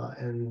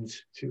 and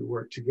to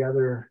work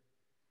together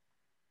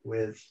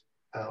with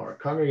our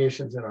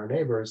congregations and our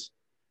neighbors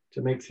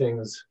to make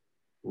things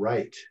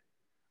right.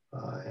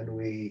 And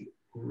we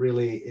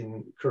really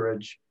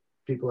encourage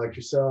people like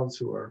yourselves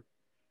who are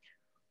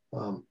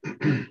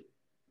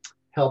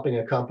helping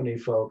accompany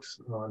folks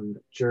on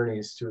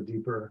journeys to a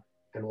deeper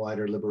and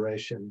wider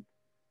liberation,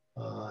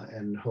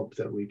 and hope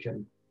that we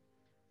can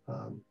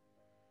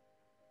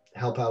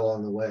help out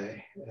along the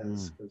way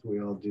as we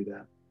all do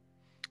that.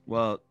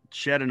 Well,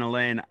 Ched and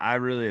Elaine, I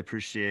really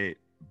appreciate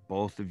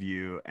both of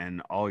you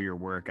and all your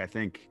work. I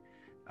think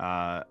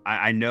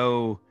I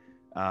know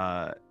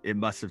it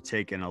must have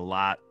taken a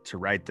lot to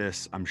write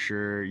this. I'm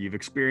sure you've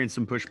experienced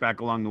some pushback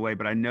along the way,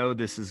 but I know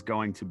this is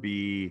going to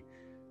be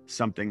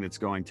something that's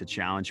going to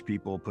challenge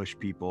people, push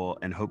people,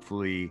 and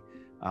hopefully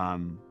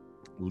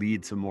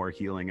lead to more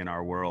healing in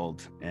our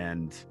world.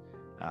 And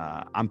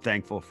I'm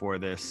thankful for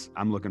this.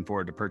 I'm looking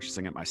forward to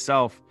purchasing it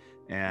myself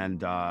and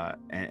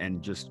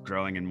just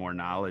growing in more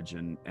knowledge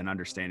and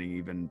understanding,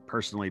 even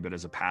personally, but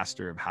as a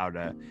pastor, of how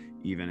to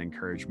even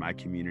encourage my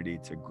community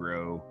to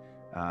grow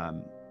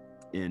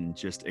in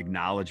just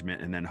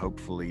acknowledgement, and then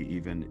hopefully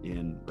even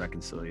in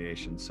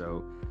reconciliation.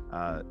 So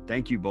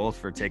thank you both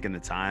for taking the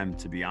time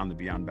to be on the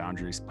Beyond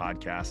Boundaries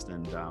podcast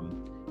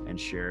and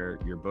share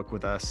your book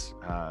with us.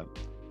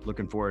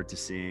 Looking forward to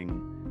seeing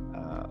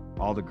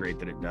all the great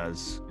that it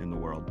does in the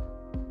world.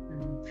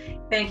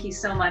 Thank you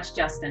so much,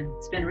 Justin.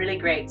 It's been really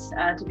great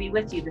to be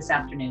with you this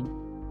afternoon.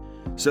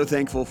 So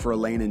thankful for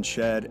Elaine and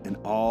Ched and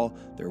all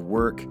their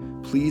work.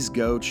 Please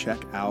go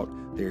check out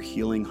their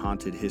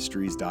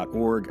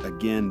healinghauntedhistories.org.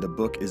 Again, the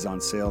book is on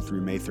sale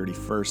through May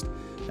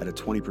 31st at a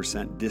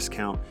 20%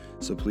 discount.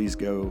 So please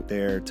go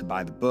there to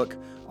buy the book.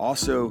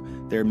 Also,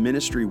 their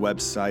ministry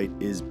website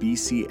is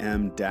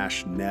bcm-net.org.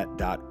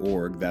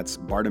 That's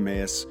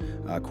Bartimaeus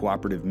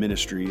Cooperative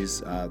Ministries.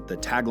 The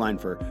tagline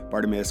for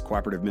Bartimaeus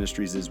Cooperative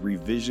Ministries is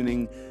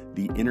revisioning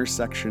the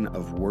intersection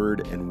of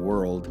word and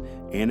world,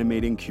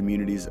 animating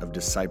communities of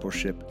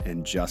discipleship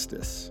and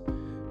justice.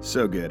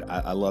 So good.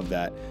 I love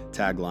that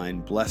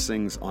tagline.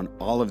 Blessings on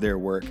all of their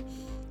work.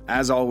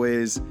 As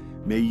always,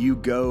 may you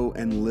go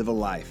and live a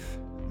life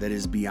that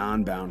is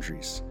beyond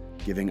boundaries,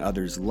 giving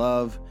others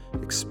love,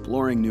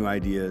 exploring new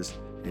ideas,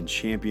 and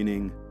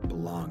championing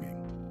belonging.